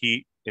to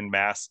reheat in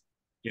mass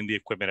in the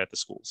equipment at the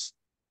schools.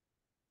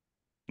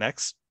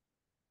 Next.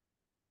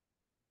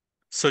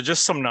 So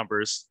just some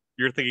numbers.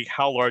 You're thinking,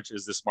 how large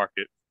is this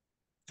market?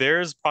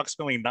 There's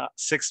approximately not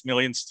 6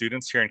 million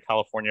students here in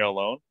California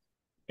alone.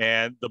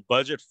 And the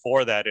budget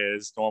for that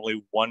is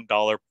normally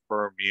 $1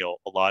 per meal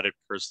allotted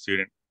per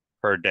student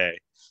per day.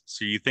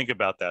 So you think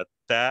about that.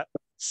 That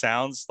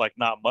sounds like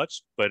not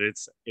much, but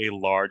it's a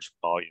large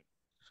volume.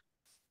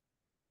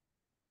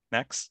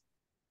 Next.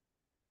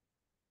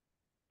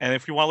 And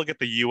if you want to look at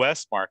the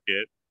US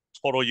market,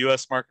 total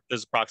US market,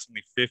 there's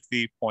approximately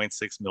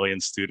 50.6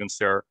 million students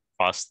there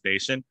across the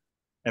nation.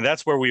 And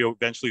that's where we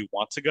eventually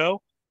want to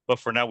go. But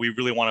for now, we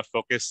really want to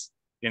focus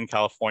in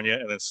California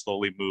and then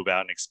slowly move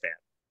out and expand.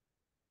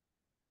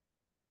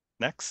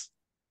 Next.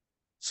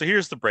 So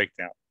here's the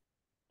breakdown.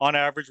 On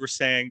average, we're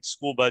saying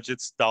school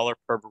budgets, $1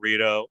 per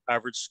burrito.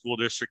 Average school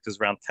district is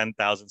around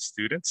 10,000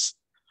 students.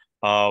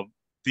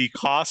 The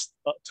cost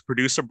to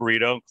produce a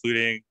burrito,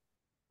 including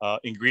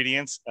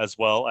ingredients as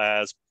well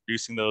as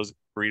producing those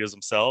burritos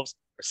themselves,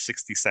 are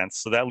 60 cents.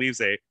 So that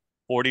leaves a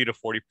 40 to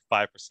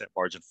 45%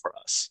 margin for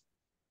us.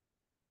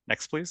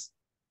 Next, please.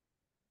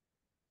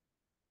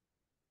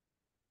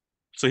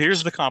 So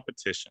here's the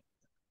competition.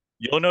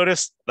 You'll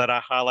notice that I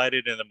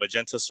highlighted in the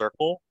magenta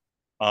circle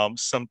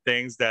some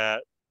things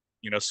that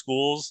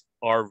schools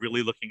are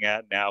really looking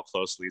at now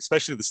closely,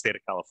 especially the state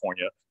of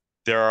California.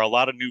 There are a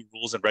lot of new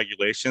rules and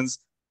regulations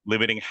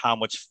limiting how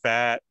much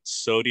fat,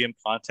 sodium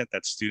content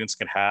that students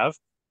can have.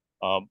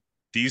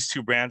 These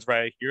two brands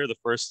right here, the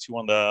first two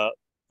on the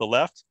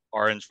left,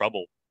 are in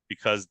trouble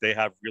because they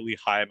have really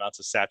high amounts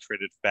of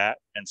saturated fat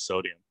and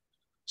sodium.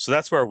 So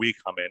that's where we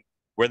come in.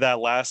 We're that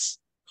last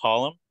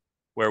column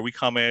where we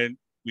come in,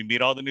 we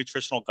meet all the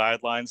nutritional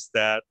guidelines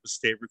that the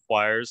state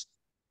requires,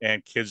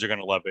 and kids are going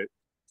to love it.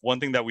 One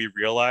thing that we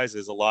realize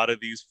is a lot of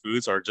these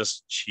foods are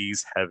just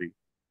cheese heavy.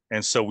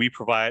 And so we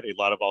provide a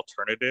lot of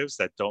alternatives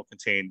that don't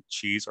contain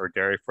cheese or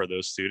dairy for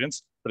those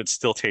students, but it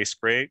still tastes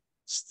great,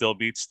 still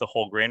meets the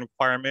whole grain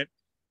requirement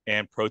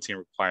and protein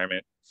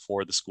requirement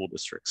for the school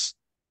districts.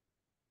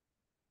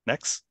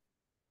 Next.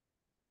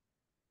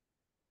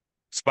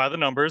 So by the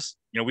numbers,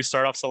 we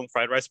start off selling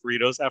fried rice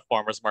burritos at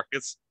farmers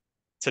markets.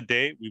 To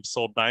date, we've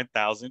sold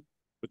 9,000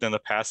 within the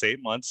past 8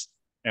 months,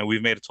 and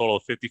we've made a total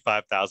of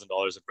 $55,000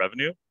 in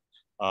revenue.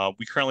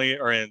 We currently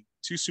are in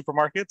 2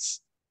 supermarkets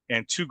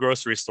and 2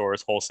 grocery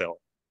stores wholesale.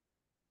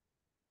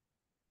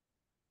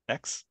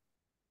 Next.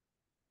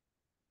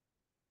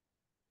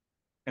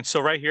 And so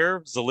right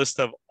here is a list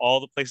of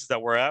all the places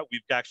that we're at.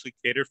 We've actually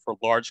catered for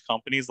large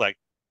companies like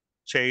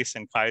Chase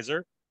and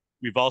Kaiser.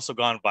 We've also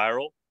gone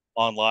viral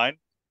online.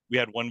 We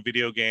had one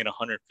video gain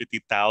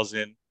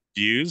 150,000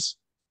 views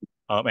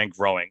and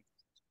growing.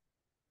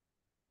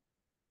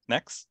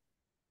 Next.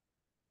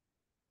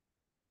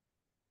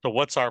 So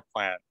what's our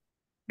plan?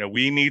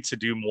 We need to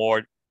do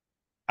more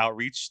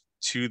outreach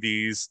to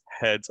these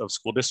heads of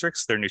school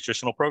districts, their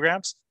nutritional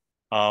programs.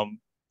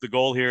 The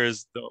goal here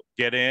is to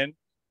get in,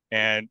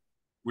 and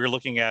we're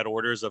looking at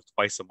orders of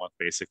twice a month,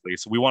 basically.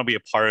 So we want to be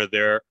a part of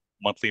their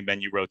monthly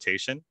menu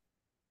rotation.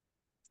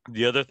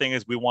 The other thing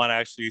is we want to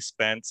actually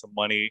spend some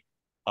money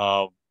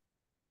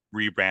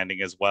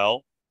rebranding as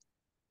well,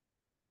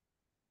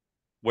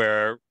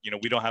 where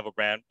we don't have a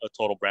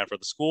total brand for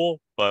the school,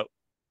 but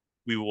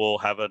we will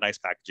have a nice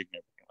packaging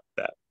and everything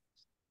like that.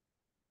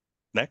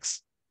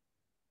 Next.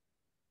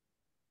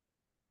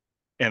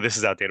 And this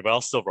is outdated, but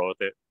I'll still roll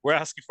with it. We're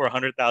asking for a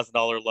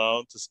 $100,000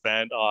 loan to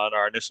spend on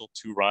our initial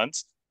 2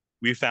 runs.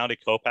 We found a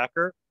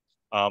co-packer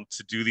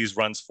to do these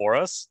runs for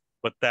us,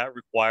 but that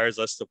requires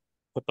us to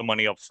put the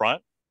money up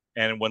front.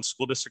 And when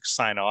school districts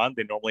sign on,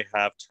 they normally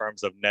have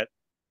terms of net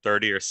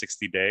 30 or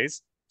 60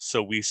 days.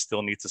 So we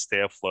still need to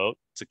stay afloat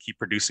to keep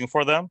producing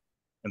for them.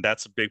 And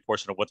that's a big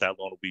portion of what that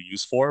loan will be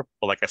used for.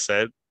 But like I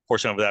said, a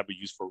portion of that will be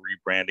used for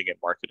rebranding and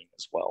marketing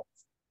as well.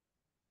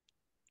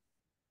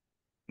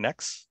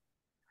 Next.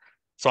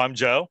 So I'm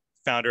Joe,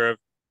 founder of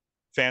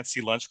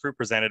Fancy Lunch Crew,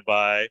 presented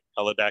by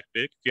Heladak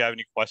Big. If you have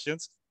any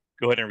questions,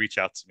 go ahead and reach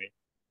out to me.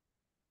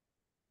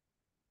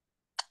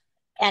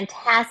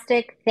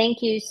 Fantastic.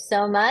 Thank you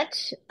so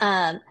much.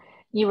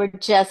 You were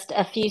just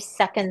a few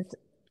seconds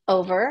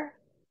over,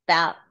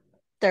 about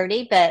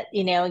 30, but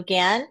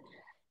again,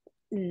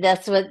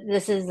 that's what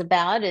this is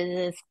about,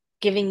 is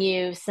giving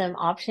you some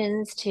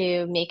options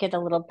to make it a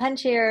little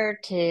punchier,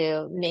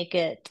 to make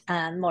it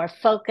more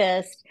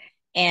focused,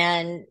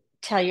 and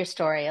tell your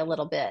story a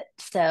little bit.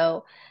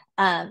 So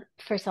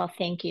first of all,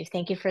 thank you.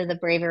 Thank you for the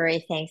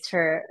bravery. Thanks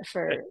for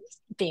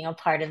being a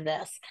part of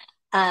this.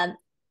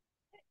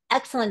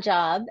 Excellent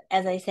job,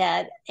 as I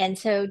said. And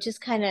so just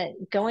kind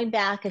of going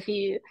back, if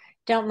you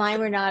don't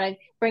mind, Renata,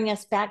 bring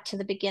us back to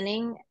the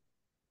beginning.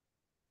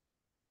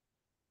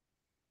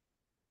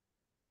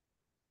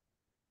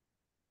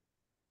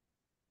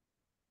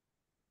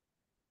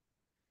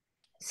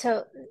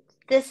 So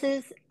this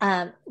is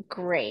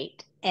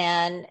great.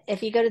 And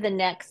if you go to the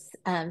next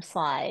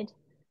slide,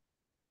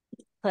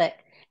 click.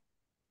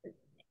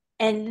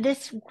 And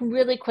this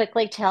really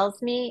quickly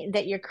tells me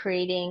that you're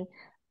creating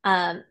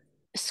um,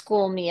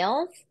 school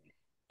meals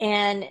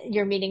and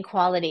you're meeting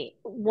quality.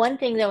 One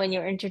thing though, in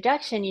your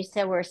introduction, you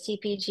said we're a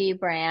CPG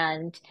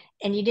brand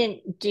and you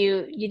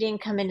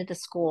didn't come into the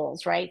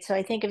schools, right? So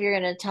I think if you're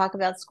going to talk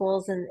about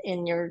schools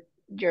in your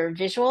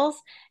visuals,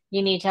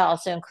 you need to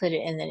also include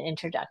it in the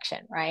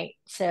introduction, right?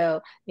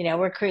 So,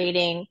 we're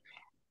creating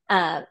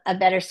a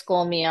better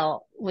school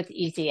meal with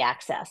easy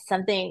access,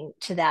 something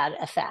to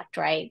that effect,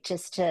 right?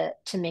 Just to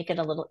make it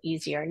a little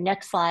easier.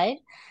 Next slide.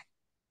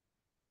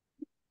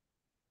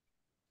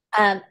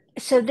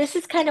 So this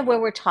is kind of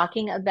where we're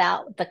talking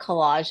about the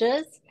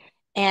collages,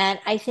 and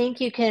I think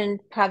you can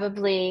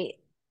probably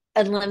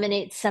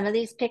eliminate some of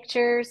these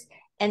pictures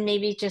and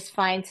maybe just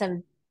find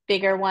some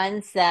bigger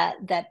ones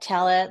that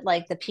tell it,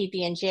 like the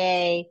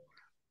PB&J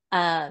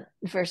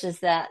versus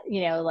that,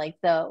 like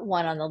the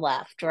one on the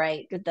left,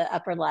 right? The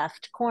upper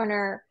left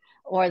corner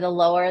or the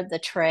lower, the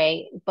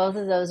tray. Both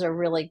of those are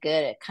really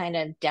good at kind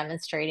of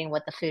demonstrating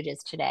what the food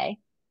is today.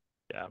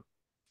 Yeah.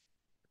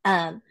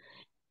 Um,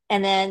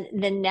 and then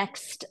the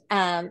next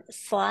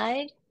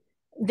slide,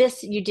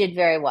 this you did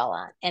very well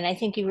on. And I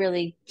think you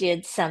really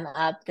did sum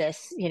up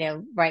this,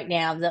 right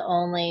now, the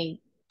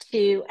only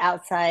two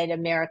outside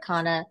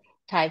Americana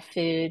type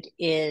food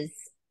is,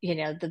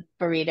 the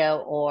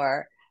burrito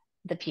or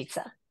the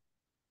pizza.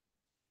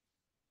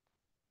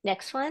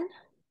 Next one.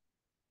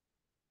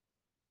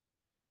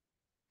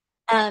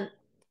 Um,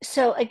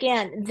 so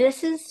again,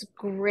 this is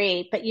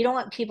great, but you don't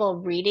want people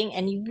reading,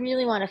 and you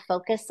really want to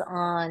focus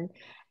on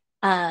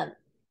um,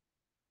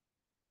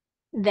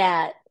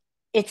 that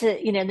it's the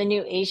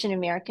new Asian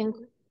American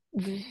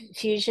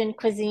fusion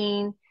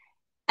cuisine.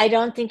 I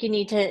don't think you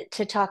need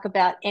to talk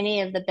about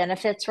any of the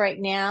benefits right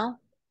now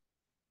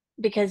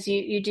because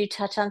you do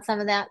touch on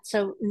some of that.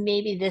 So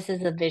maybe this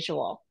is a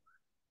visual,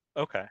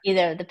 Okay.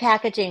 either the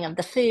packaging of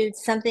the food,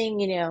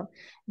 something,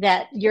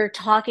 that you're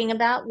talking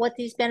about what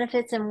these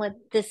benefits and what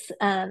this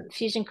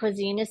fusion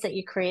cuisine is that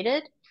you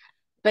created,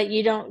 but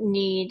you don't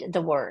need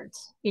the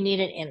words. You need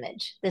an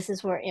image. This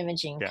is where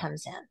imaging Yeah.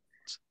 comes in.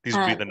 These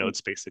would be the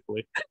notes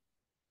basically.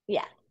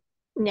 Yeah.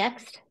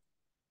 Next.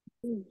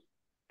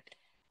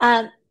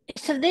 Um,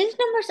 so these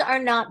numbers are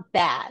not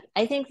bad.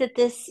 I think that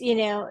this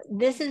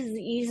is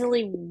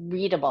easily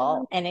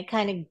readable and it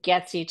kind of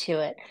gets you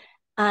to it.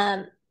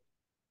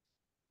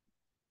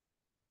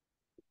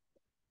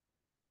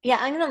 Yeah,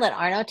 I'm going to let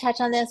Arno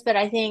touch on this, but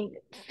I think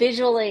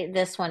visually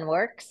this one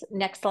works.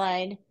 Next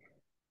slide.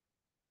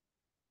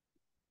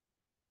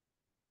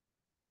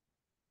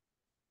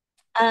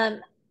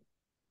 Um,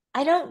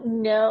 I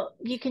don't know.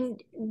 You can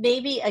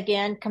maybe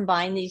again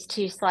combine these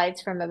two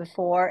slides from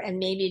before and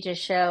maybe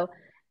just show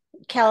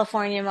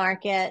California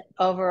market,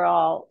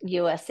 overall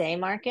USA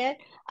market.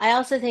 I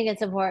also think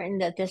it's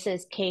important that this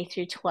is K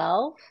through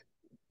 12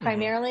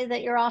 primarily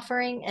that you're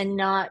offering and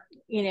not,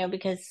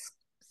 because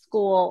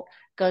school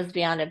goes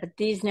beyond it. But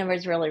these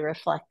numbers really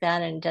reflect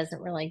that and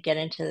doesn't really get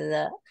into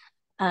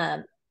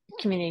the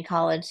community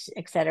college,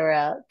 et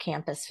cetera,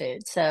 campus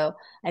food. So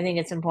I think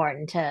it's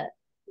important to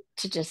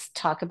just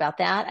talk about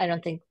that. I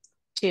don't think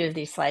two of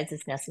these slides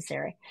is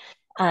necessary.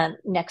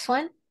 Next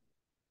one.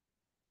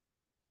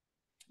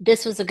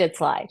 This was a good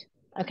slide.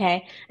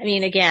 Okay. I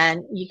mean,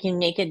 again, you can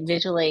make it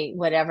visually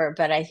whatever,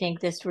 but I think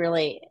this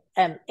really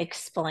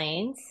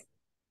explains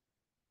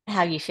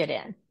how you fit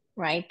in,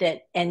 right?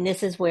 And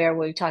this is where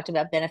we talked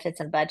about benefits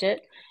and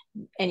budget.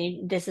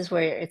 And this is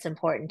where it's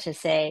important to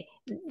say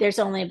there's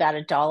only about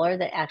 $1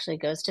 that actually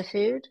goes to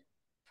food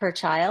per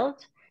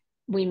child.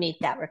 We meet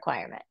that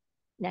requirement.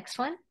 Next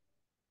one.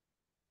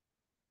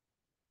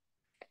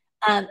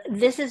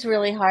 This is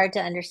really hard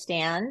to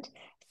understand.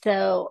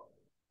 So,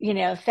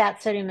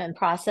 fat, sodium, and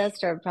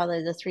processed are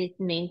probably the three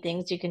main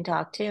things you can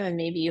talk to. And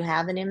maybe you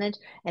have an image,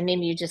 and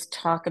maybe you just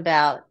talk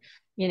about,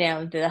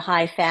 the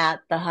high fat,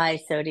 the high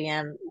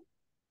sodium,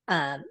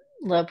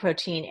 low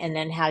protein, and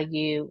then how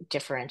you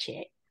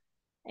differentiate.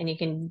 And you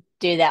can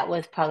do that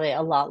with probably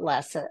a lot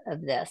less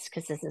of this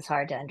because this is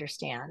hard to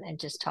understand and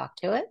just talk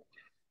to it.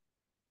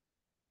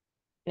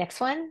 Next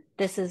one.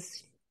 This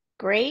is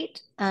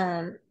great.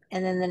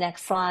 And then the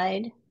next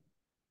slide.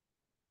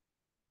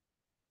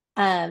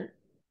 Um,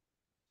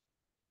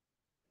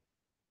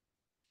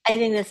 I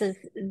think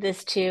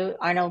this too.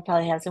 Arnold will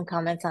probably have some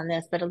comments on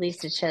this, but at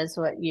least it shows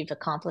what you've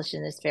accomplished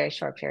in this very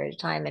short period of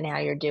time and how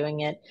you're doing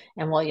it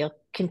and what you'll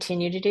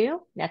continue to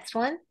do. Next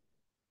one.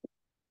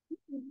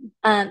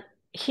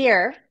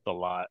 Here. A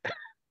lot.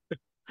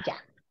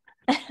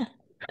 Yeah.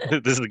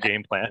 This is a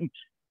game plan.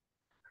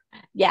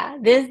 Yeah,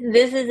 this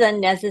is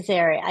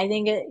unnecessary. I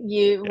think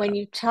when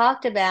you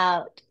talked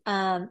about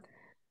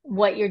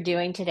what you're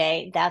doing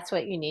today, that's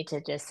what you need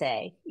to just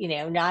say.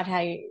 Not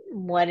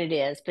what it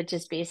is, but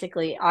just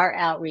basically our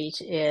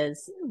outreach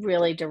is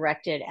really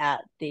directed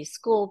at the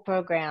school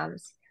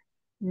programs,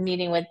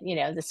 meeting with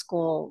the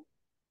school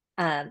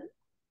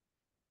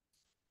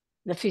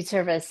the food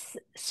service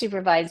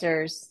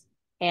supervisors,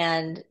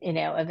 and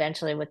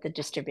eventually with the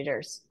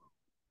distributors.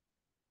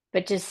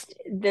 But just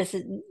this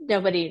is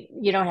nobody,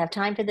 you don't have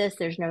time for this.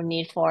 There's no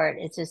need for it.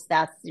 It's just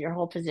that's your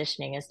whole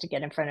positioning is to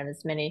get in front of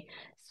as many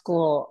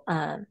school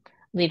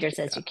leaders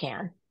as you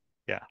can.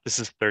 Yeah, this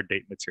is third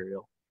date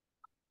material.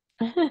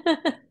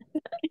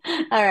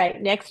 All right,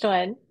 next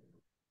one.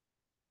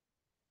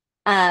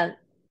 And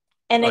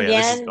Oh yeah,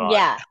 this is again, gone.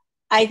 yeah,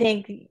 I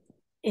think,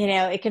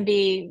 it can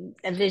be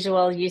a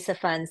visual use of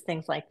funds,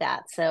 things like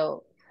that.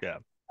 So Yeah.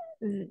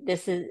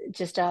 this is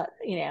just a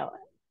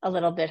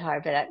little bit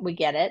hard, but we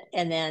get it.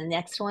 And then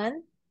next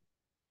one.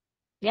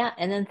 Yeah,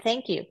 and then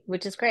thank you,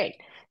 which is great.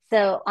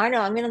 So Arno,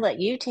 I'm going to let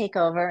you take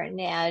over and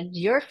add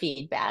your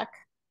feedback.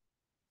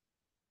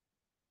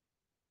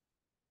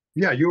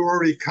 Yeah, you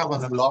already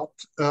covered a lot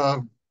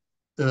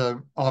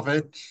of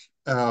it.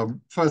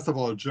 First of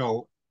all,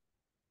 Joe,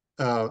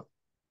 uh,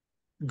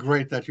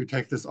 great that you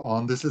take this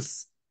on. This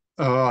is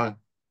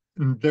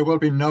there will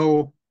be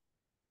no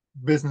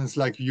business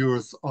like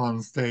yours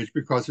on stage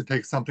because you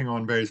take something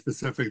on very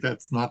specific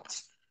that's not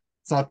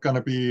it's not going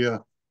to be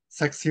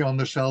sexy on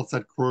the shelves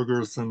at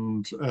Kroger's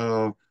and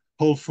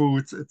Whole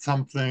Foods. It's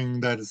something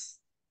that is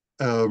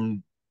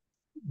um,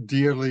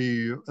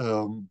 dearly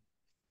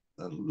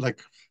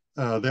like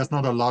there's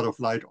not a lot of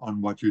light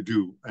on what you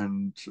do,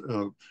 and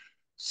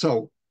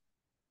so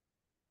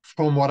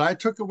from what I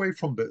took away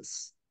from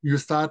this, you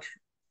start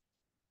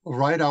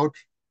right out.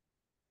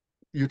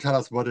 You tell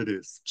us what it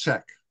is.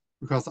 Check.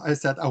 Because I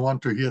said I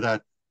want to hear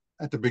that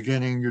at the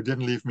beginning. You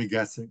didn't leave me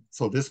guessing.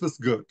 So this was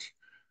good.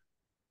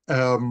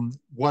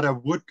 What I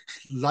would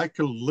like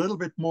a little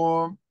bit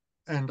more,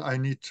 and I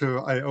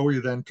owe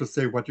you then to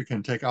say what you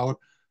can take out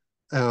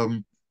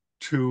um,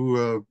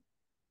 to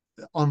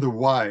on the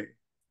why.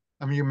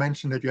 I mean, you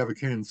mentioned that you have a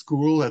kid in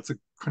school. That's a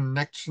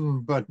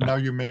connection, but now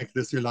you make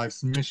this your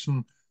life's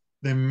mission.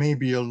 There may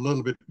be a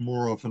little bit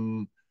more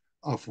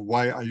of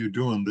why are you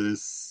doing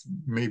this?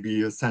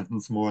 Maybe a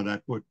sentence more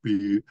that would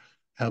be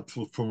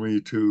helpful for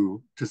me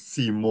to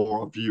see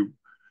more of you.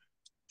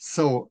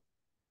 So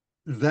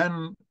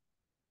then,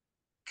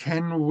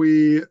 can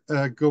we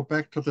go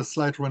back to the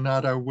slide,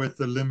 Renata, with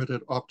the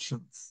limited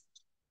options?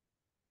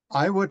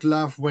 I would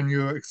love when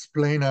you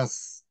explain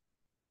us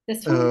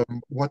This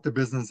one? what the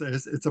business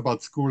is. It's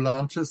about school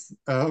lunches.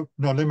 No,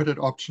 limited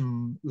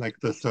option, like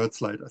the third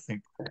slide, I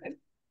think. Okay.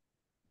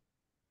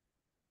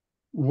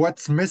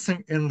 What's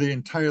missing in the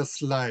entire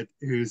slide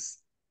is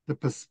the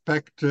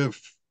perspective.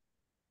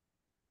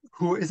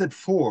 Who is it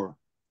for?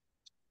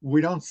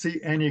 We don't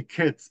see any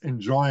kids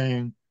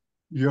enjoying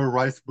your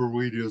rice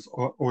burritos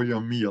or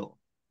your meal.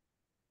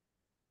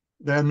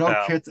 There are no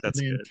Oh, kids in that's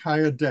the good.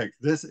 entire deck.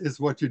 This is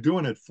what you're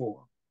doing it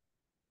for.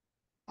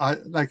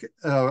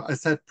 I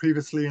said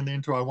previously in the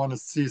intro, I want to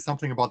see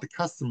something about the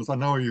customers. I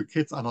know your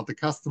kids are not the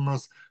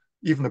customers,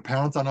 even the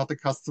parents are not the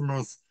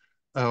customers.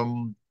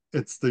 Um,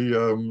 it's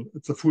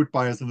the food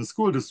buyers in the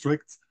school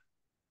districts.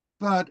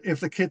 But if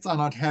the kids are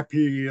not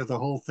happy, the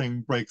whole thing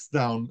breaks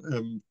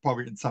down,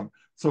 probably in some.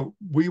 So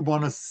we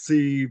want to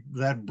see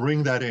that,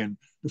 bring that in.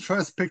 The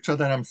first picture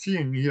that I'm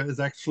seeing here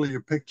is actually a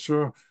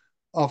picture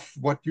of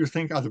what you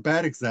think are the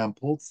bad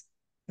examples.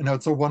 And I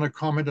also want to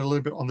comment a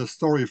little bit on the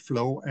story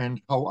flow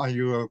and how are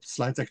your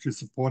slides actually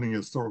supporting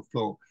your story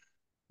flow.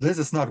 This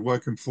is not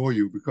working for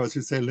you because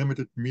you say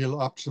limited meal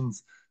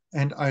options,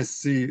 and I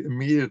see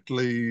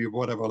immediately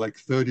whatever, like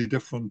 30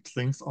 different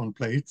things on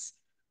plates.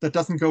 That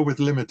doesn't go with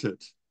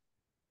limited.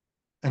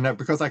 And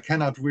because I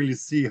cannot really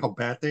see how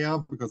bad they are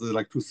because they're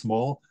like too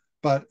small,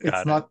 but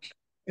Got it.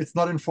 it's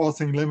not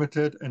enforcing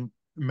limited. And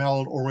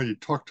Mel already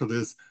talked to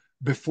this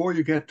before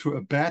you get to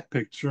a bad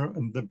picture,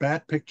 and the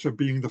bad picture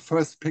being the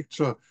first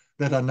picture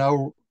that I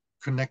now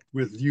connect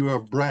with your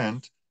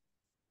brand.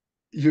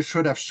 You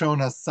should have shown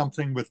us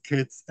something with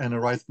kids and a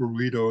rice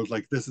burrito,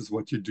 like this is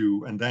what you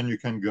do, and then you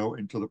can go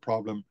into the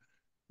problem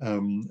a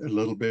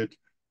little bit.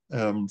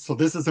 So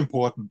this is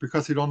important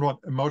because you don't want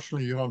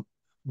emotionally, you don't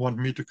want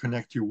me to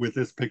connect you with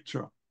this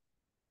picture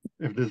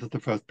if this is the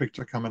first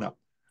picture coming up.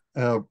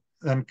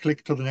 Then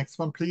click to the next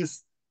one,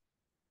 please.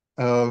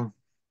 Uh,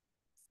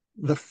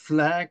 the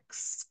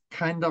flags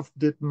kind of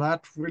did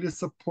not really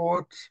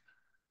support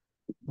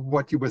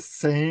what you were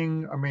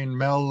saying. I mean,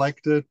 Mel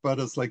liked it, but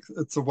it's like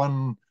it's a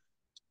one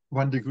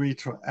degree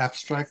to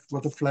abstract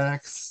with the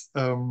flags.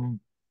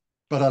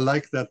 But I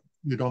like that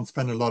you don't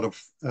spend a lot of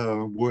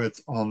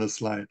words on the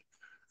slide.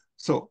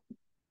 So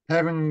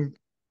having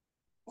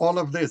all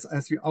of this,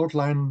 as you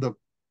outline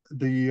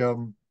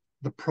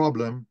the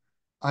problem,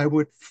 I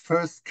would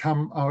first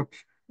come out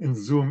and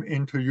zoom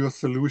into your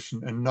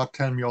solution and not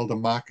tell me all the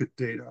market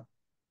data.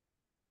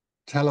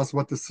 Tell us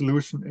what the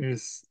solution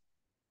is,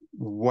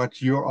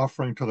 what you're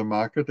offering to the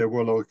market. There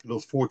were like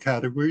those four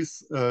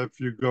categories. If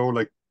you go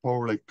like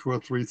probably like 2 or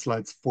 3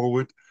 slides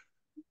forward,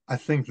 I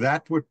think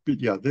that would be,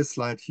 yeah, this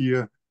slide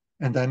here.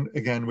 And then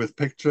again with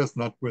pictures,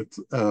 not with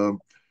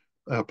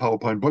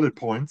PowerPoint bullet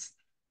points,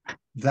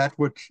 that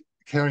would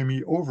carry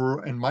me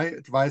over. And my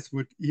advice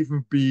would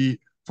even be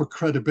for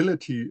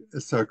credibility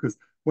circus,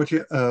 what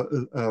you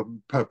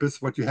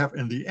purpose, what you have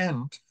in the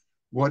end,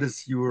 what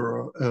is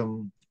your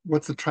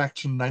what's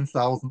attraction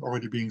 9,000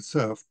 already being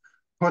served.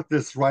 Put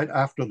this right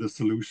after the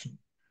solution.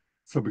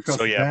 So So because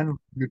yeah, then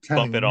you're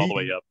bump telling it all the me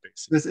way up,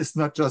 basically. this is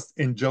not just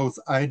in Joe's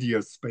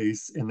idea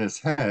space in his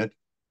head.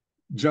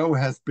 Joe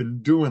has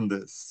been doing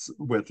this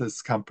with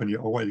his company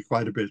already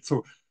quite a bit.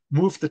 So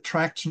move the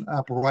traction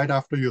up right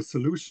after your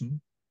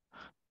solution,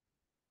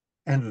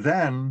 and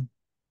then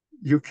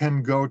you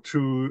can go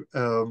to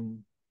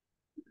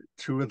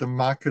the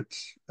market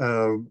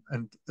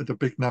and the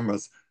big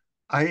numbers.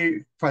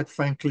 I quite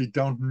frankly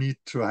don't need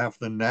to have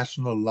the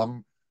national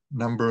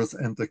numbers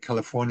and the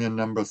California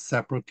numbers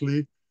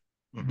separately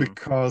Hmm.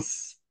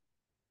 because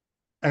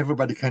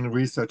everybody can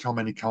research how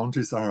many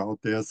counties are out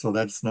there. So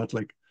that's not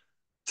like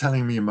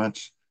telling me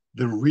much.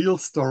 The real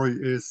story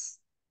is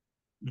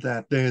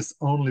that there's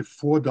only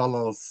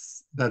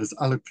 $4 that is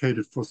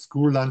allocated for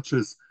school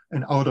lunches,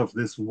 and out of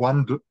this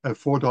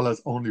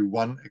 $4, only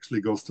one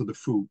actually goes to the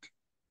food.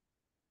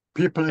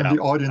 People in Yeah,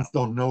 the audience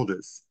don't know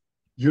this.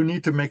 You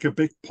need to make a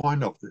big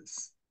point of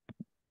this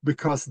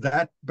because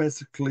that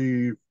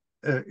basically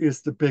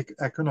is the big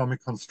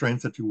economic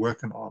constraints that you're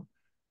working on.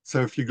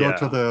 So if you yeah,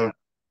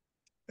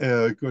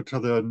 go to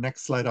the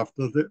next slide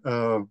after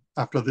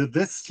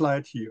this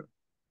slide here,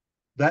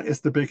 that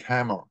is the big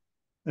hammer.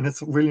 And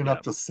it's really yeah,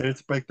 not just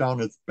sales breakdown,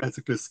 it's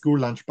basically school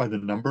lunch by the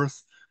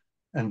numbers.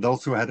 And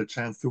those who had a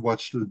chance to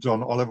watch the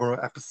John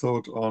Oliver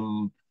episode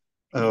on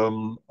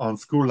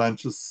school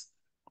lunches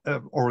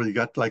already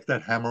got like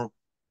that hammer.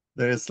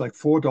 There's like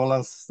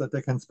 $4 that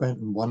they can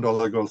spend, and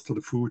 $1 goes to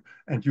the food,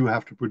 and you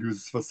have to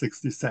produce for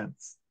 60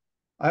 cents.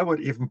 I would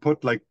even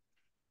put like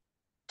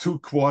 2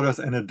 quarters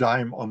and a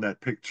dime on that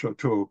picture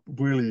to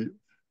really yeah.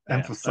 I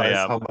emphasize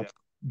how much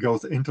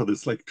goes into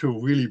this, like to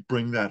really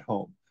bring that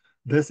home.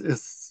 This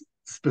is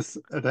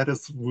that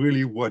is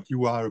really what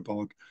you are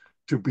about,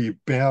 to be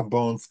bare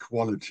bones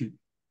quality,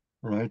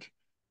 right?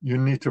 You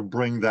need to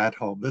bring that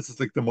home. This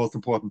is like the most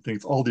important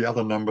things. All the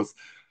other numbers,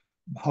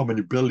 how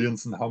many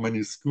billions and how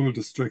many school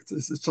districts,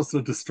 it's just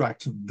a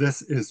distraction.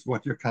 This is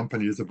what your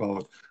company is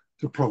about,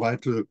 to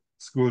provide to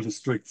school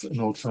districts an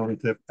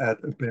alternative at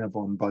a bare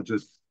bone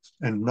budget,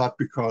 and not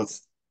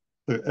because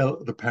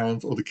the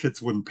parents or the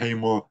kids wouldn't pay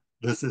more.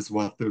 This is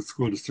what the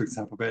school districts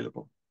have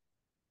available.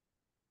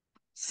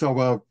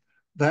 So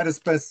that is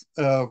best.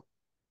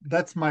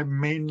 That's my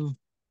main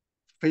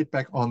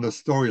feedback on the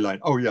storyline.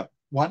 Oh yeah,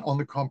 one on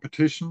the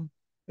competition,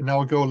 and now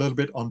we'll go a little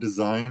bit on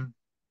design.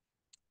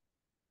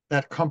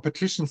 That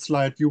competition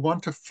slide, you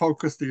want to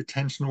focus the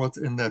attention what's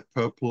um, in that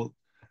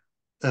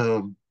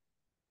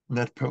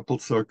purple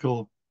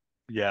circle.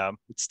 Yeah,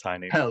 it's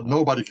tiny. Hell,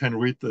 nobody can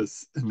read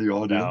this in the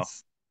No.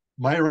 audience.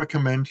 My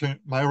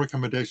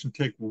recommendation,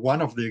 take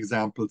one of the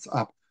examples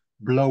up,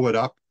 blow it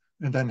up,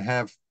 and then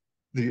have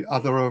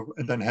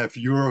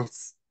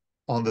yours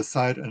on the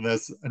side, and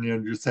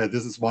you say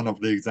this is one of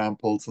the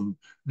examples, and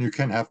you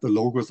can have the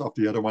logos of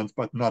the other ones,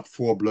 but not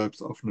four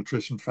blurbs of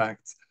nutrition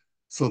facts,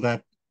 so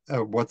that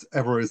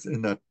whatever is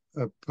in that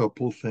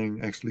purple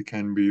thing actually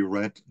can be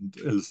read and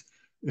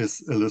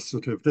is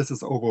illustrative. This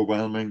is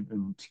overwhelming,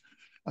 and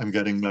I'm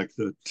getting like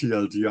the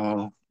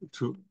TLDR,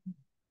 too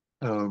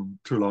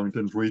long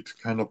didn't read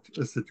kind of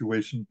a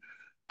situation.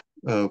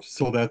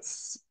 So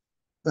that's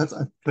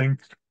I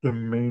think the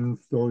main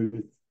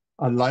story.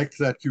 I like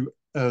that you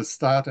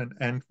start and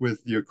end with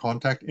your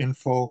contact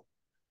info,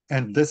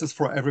 and this is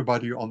for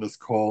everybody on this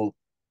call.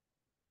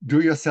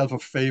 Do yourself a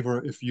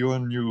favor if you're a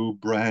new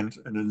brand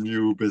and a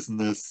new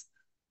business.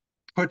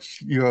 Put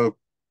your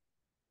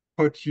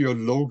put your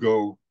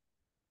logo,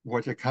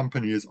 what your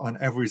company is, on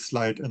every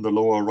slide in the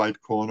lower right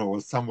corner or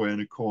somewhere in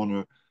a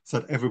corner, so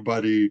that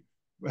everybody,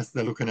 as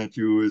they're looking at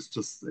you, is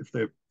just, if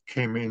they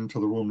came into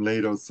the room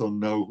later, so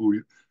know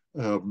who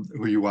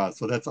you are.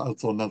 So that's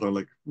also another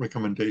like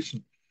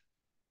recommendation.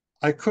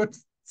 I could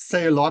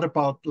say a lot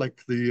about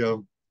like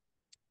the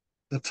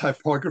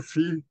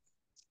typography,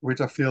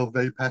 which I feel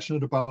very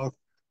passionate about,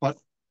 but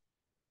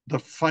the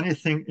funny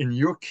thing in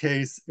your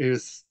case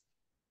is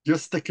you're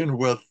sticking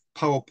with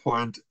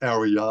PowerPoint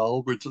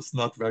Arial, which is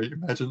not very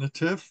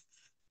imaginative.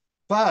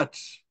 But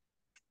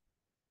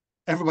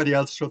everybody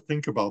else should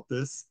think about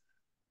this.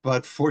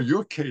 But for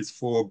your case,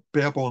 for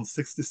bare bones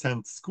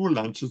 60-cent school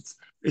lunches,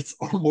 it's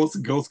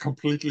almost goes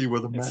completely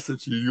with the It's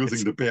message. You're using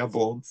it's the bare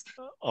bones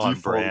on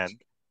default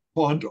brand.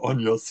 font on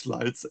your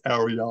slides.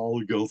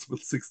 Arial goes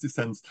with 60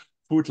 cents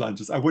food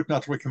lunches. I would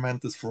not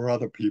recommend this for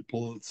other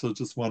people. So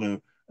just want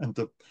to, and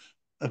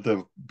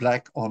the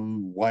black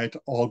on white,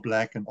 all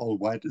black and all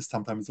white is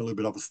sometimes a little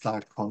bit of a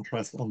stark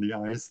contrast on the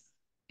eyes.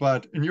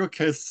 But in your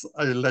case,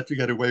 I let you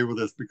get away with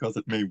this because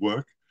it may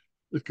work.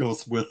 It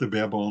goes with the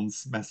bare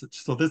bones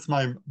message. So this is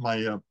my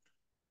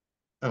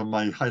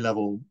high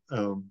level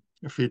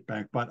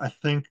feedback. But I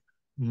think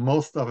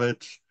most of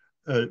it,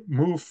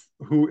 move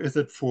who is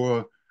it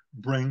for,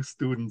 bring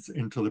students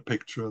into the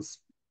pictures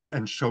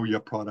and show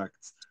your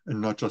products, and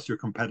not just your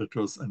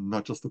competitors and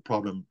not just the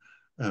problem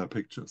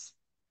pictures.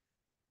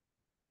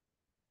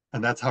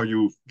 And that's how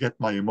you get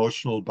my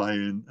emotional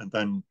buy-in, and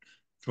then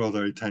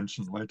further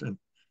attention, right? And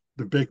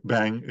the big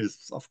bang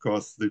is, of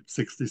course, the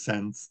 60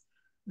 cents.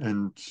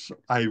 And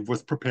I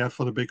was prepared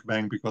for the big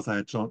bang because I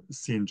had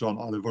seen John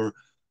Oliver,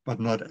 but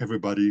not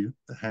everybody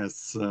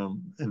has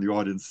in the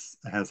audience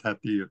has had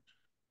the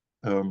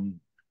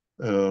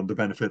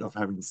benefit of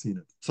having seen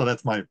it. So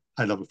that's my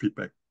high level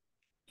feedback.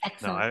 No,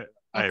 Excellent. I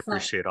Excellent.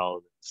 appreciate all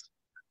of this.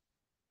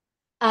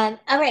 All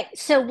right,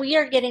 so we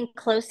are getting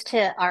close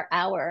to our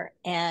hour,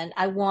 and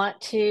I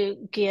want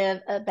to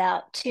give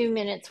about 2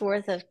 minutes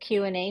worth of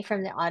Q&A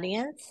from the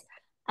audience.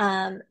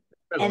 And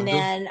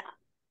then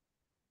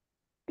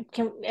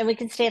we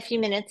can stay a few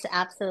minutes,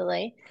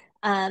 absolutely.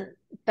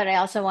 But I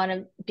also want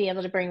to be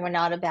able to bring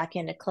Renata back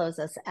in to close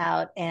us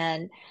out.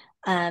 And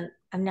I'm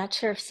not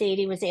sure if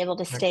Sadie was able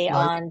to stay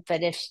on,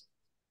 but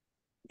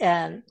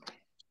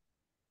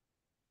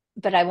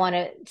but I want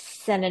to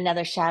send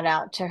another shout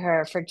out to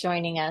her for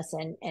joining us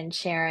and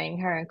sharing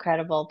her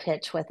incredible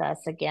pitch with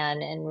us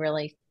again and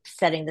really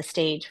setting the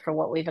stage for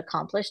what we've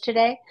accomplished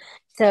today.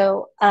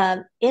 So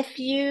if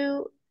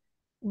you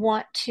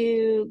want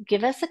to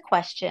give us a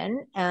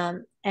question,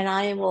 and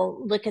I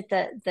will look at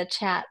the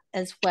chat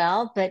as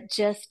well, but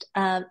just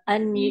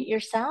unmute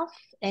yourself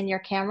and your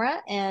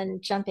camera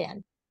and jump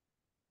in.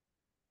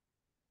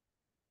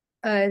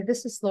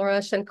 This is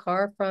Laura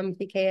Shankar from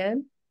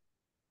PKN.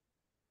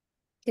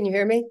 Can you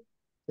hear me?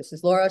 This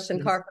is Laura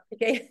Shankar from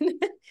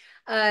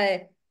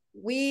PKN.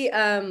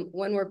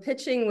 When we're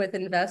pitching with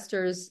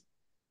investors,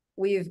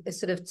 we've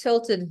sort of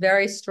tilted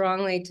very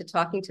strongly to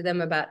talking to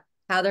them about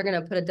how they're going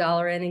to put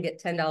 $1 in and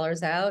get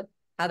 $10 out,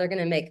 how they're going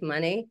to make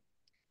money.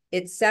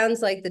 It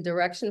sounds like the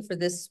direction for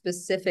this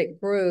specific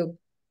group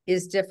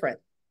is different.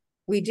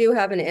 We do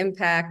have an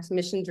impact,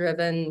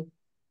 mission-driven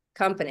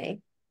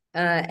company,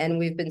 and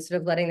we've been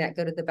sort of letting that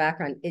go to the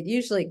background. It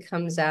usually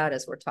comes out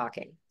as we're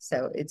talking,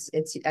 so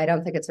I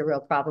don't think it's a real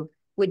problem.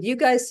 Would you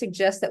guys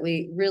suggest that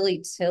we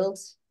really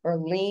tilt or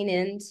lean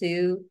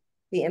into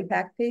the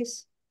impact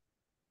piece?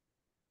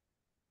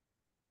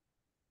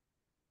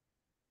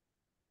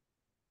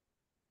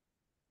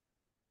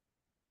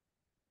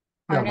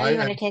 Arno, you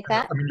want to take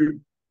that? I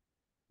mean,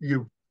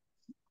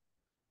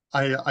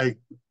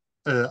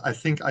 I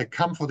think I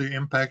come for the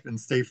impact and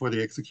stay for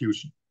the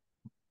execution.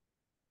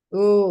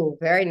 Ooh,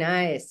 very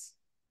nice.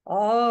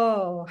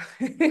 Oh,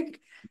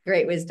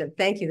 great wisdom.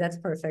 Thank you. That's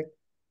perfect.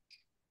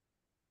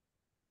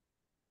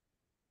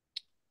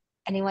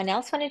 Anyone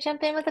else want to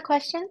jump in with a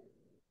question?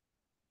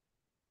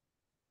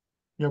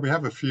 Yeah, we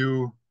have a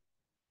few.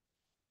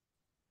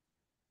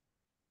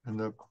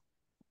 And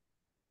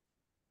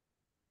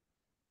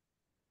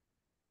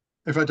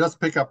if I just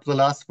pick up the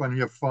last one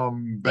here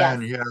from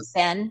Ben, yes, he has,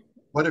 Ben.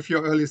 What if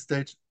you're early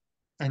stage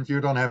and you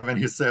don't have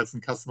any sales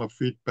and customer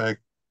feedback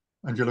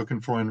and you're looking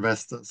for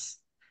investors?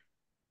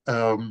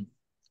 And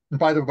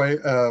by the way,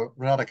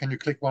 Renata, can you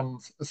click one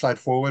slide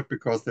forward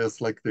because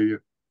there's like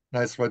the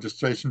nice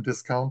registration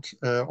discount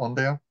on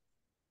there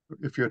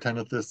if you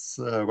attended this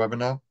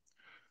webinar.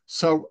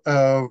 So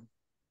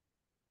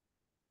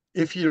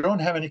if you don't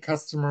have any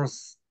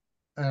customers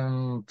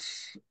and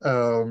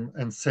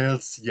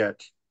sales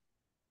yet,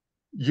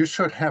 you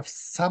should have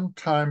some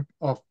type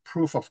of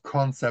proof of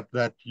concept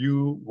that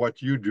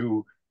what you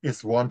do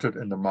is wanted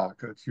in the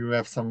market. You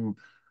have some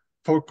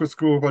focus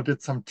group or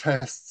did some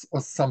tests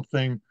or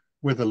something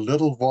with a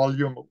little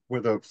volume,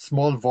 with a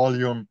small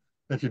volume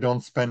that you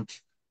don't spend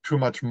too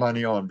much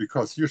money on,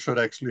 because you should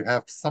actually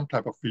have some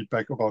type of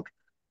feedback about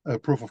a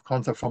proof of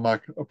concept for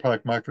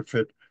product market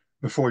fit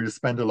before you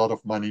spend a lot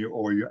of money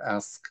or you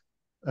ask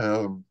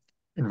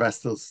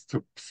investors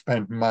to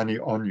spend money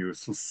on you.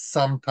 So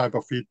some type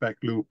of feedback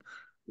loop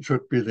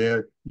should be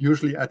there.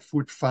 Usually at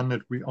Food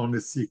Funded, we only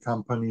see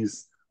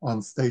companies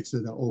on stage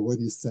that are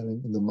already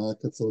selling in the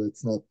market, so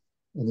it's not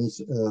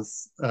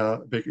a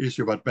big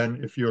issue. But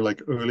Ben, if you're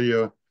like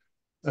earlier,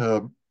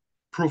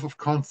 proof of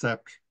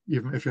concept,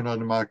 even if you're not in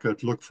the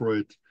market, look for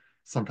it,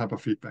 some type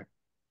of feedback.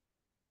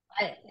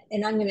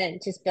 And I'm going to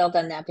just build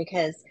on that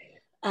because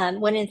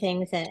one of the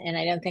things, and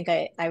I don't think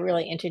I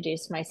really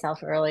introduced myself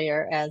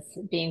earlier as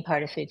being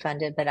part of Food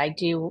Funded, but I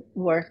do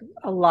work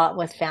a lot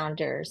with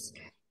founders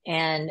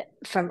and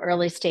from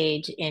early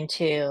stage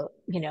into,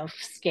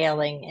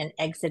 scaling and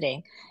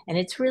exiting. And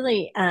it's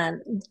really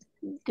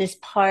this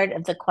part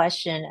of the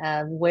question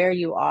of where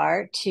you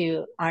are,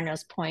 to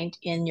Arno's point,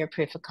 in your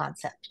proof of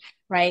concept,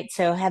 right?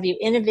 So have you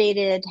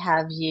innovated?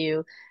 Have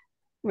you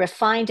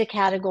refined a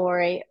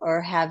category,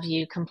 or have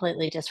you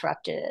completely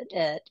disrupted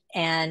it?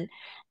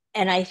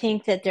 And I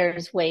think that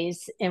there's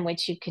ways in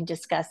which you can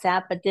discuss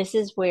that, but this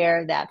is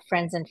where that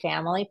friends and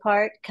family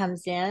part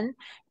comes in,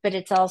 but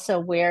it's also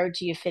where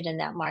do you fit in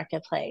that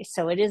marketplace?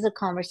 So it is a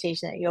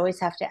conversation that you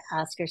always have to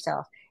ask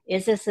yourself,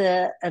 is this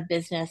a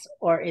business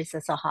or is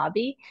this a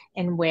hobby?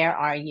 And where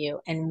are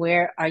you? And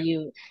where are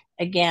you,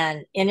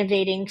 again,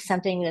 innovating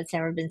something that's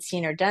never been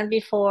seen or done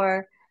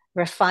before?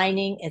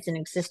 Refining is an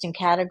existing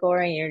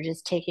category, you're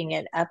just taking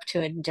it up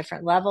to a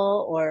different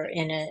level or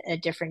in a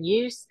different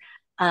use.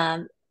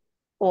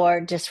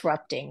 or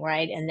disrupting,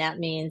 right? And that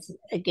means,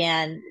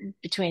 again,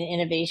 between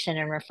innovation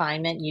and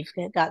refinement, you've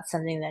got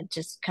something that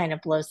just kind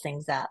of blows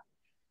things up.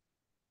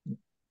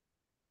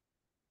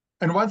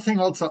 And one thing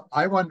also,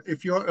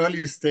 if you're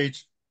early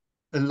stage,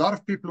 a lot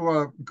of people who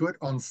are good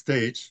on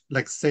stage,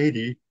 like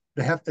Sadie,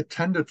 they have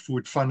attended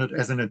Food Funded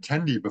as an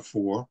attendee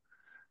before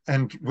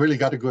and really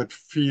got a good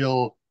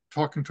feel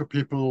talking to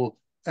people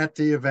at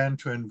the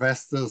event, to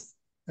investors,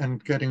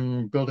 and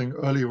building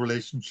early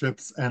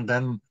relationships. And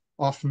then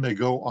often they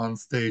go on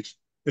stage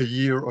a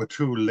year or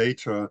two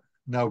later,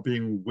 now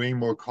being way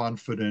more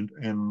confident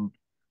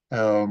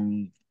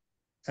um,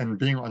 and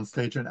being on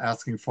stage and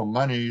asking for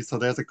money. So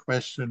there's a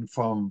question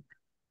from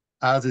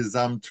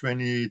Azizam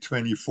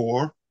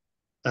 2024.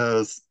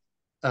 As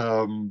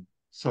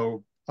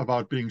so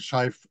about being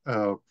shy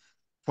for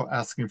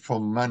asking for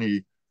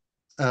money.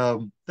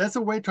 There's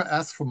a way to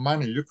ask for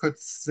money. You could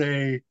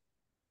say,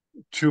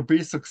 to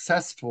be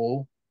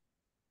successful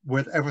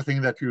with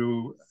everything that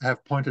you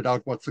have pointed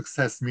out what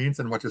success means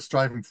and what you're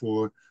striving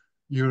for,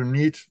 you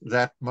need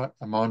that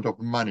amount of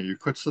money. You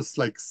could just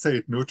like say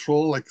it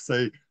neutral, like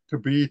say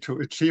to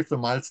achieve the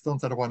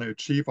milestones that I want to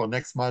achieve, or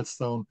next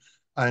milestone,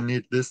 I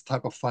need this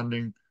type of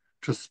funding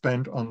to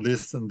spend on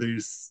this and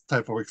these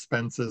type of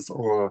expenses,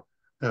 or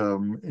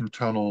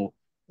internal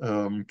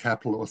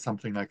capital or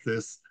something like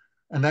this.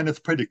 And then it's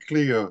pretty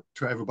clear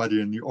to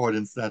everybody in the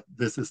audience that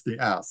this is the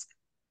ask,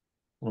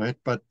 right?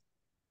 But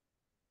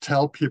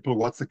tell people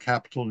what's the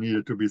capital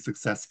needed to be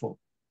successful.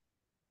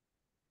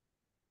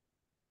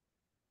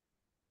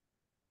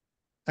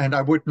 And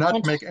I would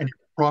not make any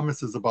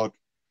promises about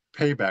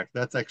payback.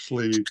 That's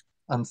actually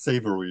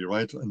unsavory,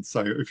 right? And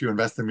so if you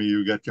invest in me,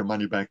 you get your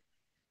money back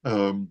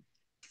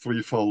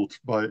threefold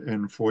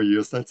in 4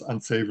 years. That's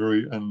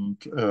unsavory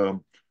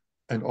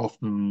and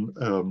often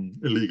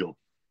illegal.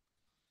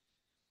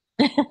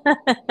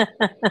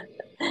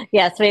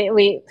 Yes,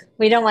 we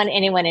don't want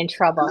anyone in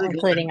trouble,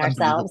 including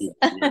ourselves.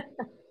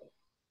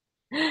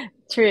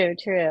 True,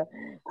 true.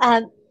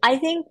 I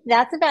think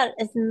that's about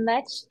as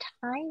much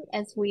time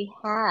as we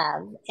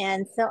have.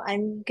 And so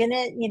I'm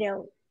gonna,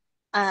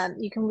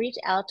 you can reach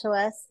out to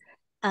us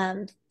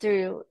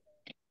through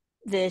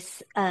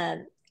this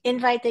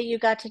invite that you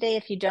got today.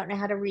 If you don't know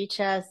how to reach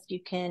us,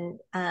 you can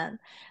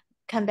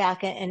come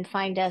back and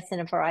find us in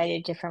a variety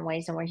of different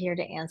ways, and we're here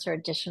to answer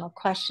additional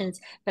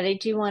questions. But I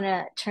do want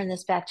to turn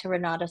this back to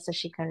Renata so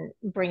she can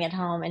bring it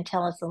home and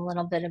tell us a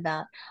little bit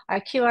about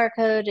our QR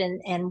code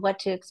and what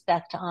to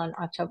expect on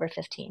October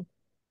 15th.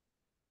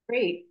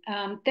 Great.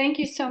 Thank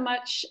you so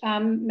much,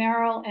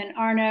 Meryl and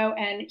Arno,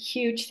 and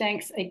huge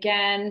thanks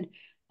again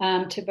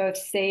to both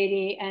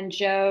Sadie and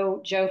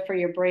Joe for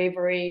your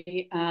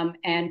bravery,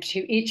 and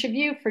to each of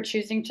you for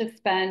choosing to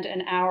spend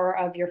an hour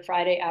of your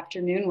Friday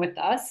afternoon with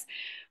us.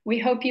 We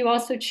hope you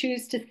also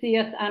choose to see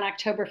us on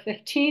October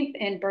 15th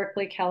in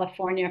Berkeley,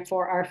 California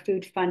for our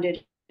Food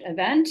Funded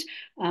event.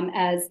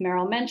 As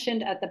Meryl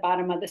mentioned, at the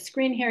bottom of the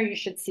screen here, you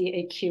should see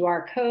a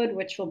QR code,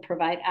 which will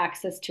provide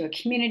access to a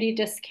community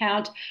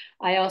discount.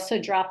 I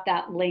also dropped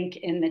that link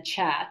in the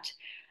chat.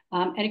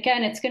 And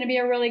again, it's going to be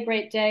a really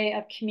great day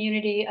of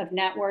community, of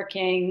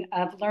networking,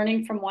 of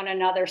learning from one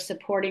another,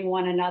 supporting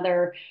one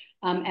another,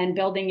 and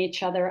building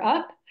each other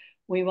up.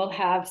 We will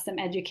have some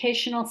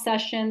educational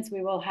sessions.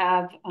 We will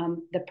have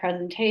the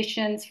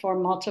presentations for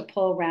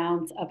multiple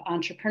rounds of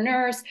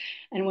entrepreneurs.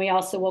 And we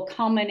also will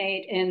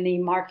culminate in the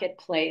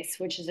marketplace,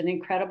 which is an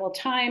incredible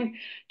time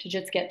to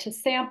just get to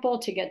sample,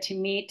 to get to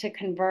meet, to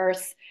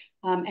converse,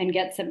 and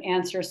get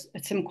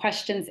some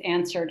questions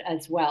answered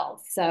as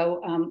well.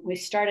 So we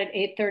start at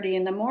 8:30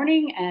 in the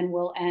morning and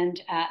we'll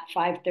end at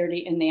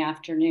 5:30 in the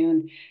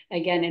afternoon,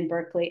 again in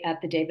Berkeley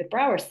at the David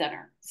Brower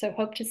Center. So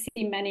hope to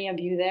see many of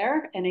you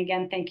there. And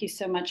again, thank you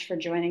so much for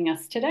joining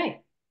us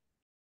today.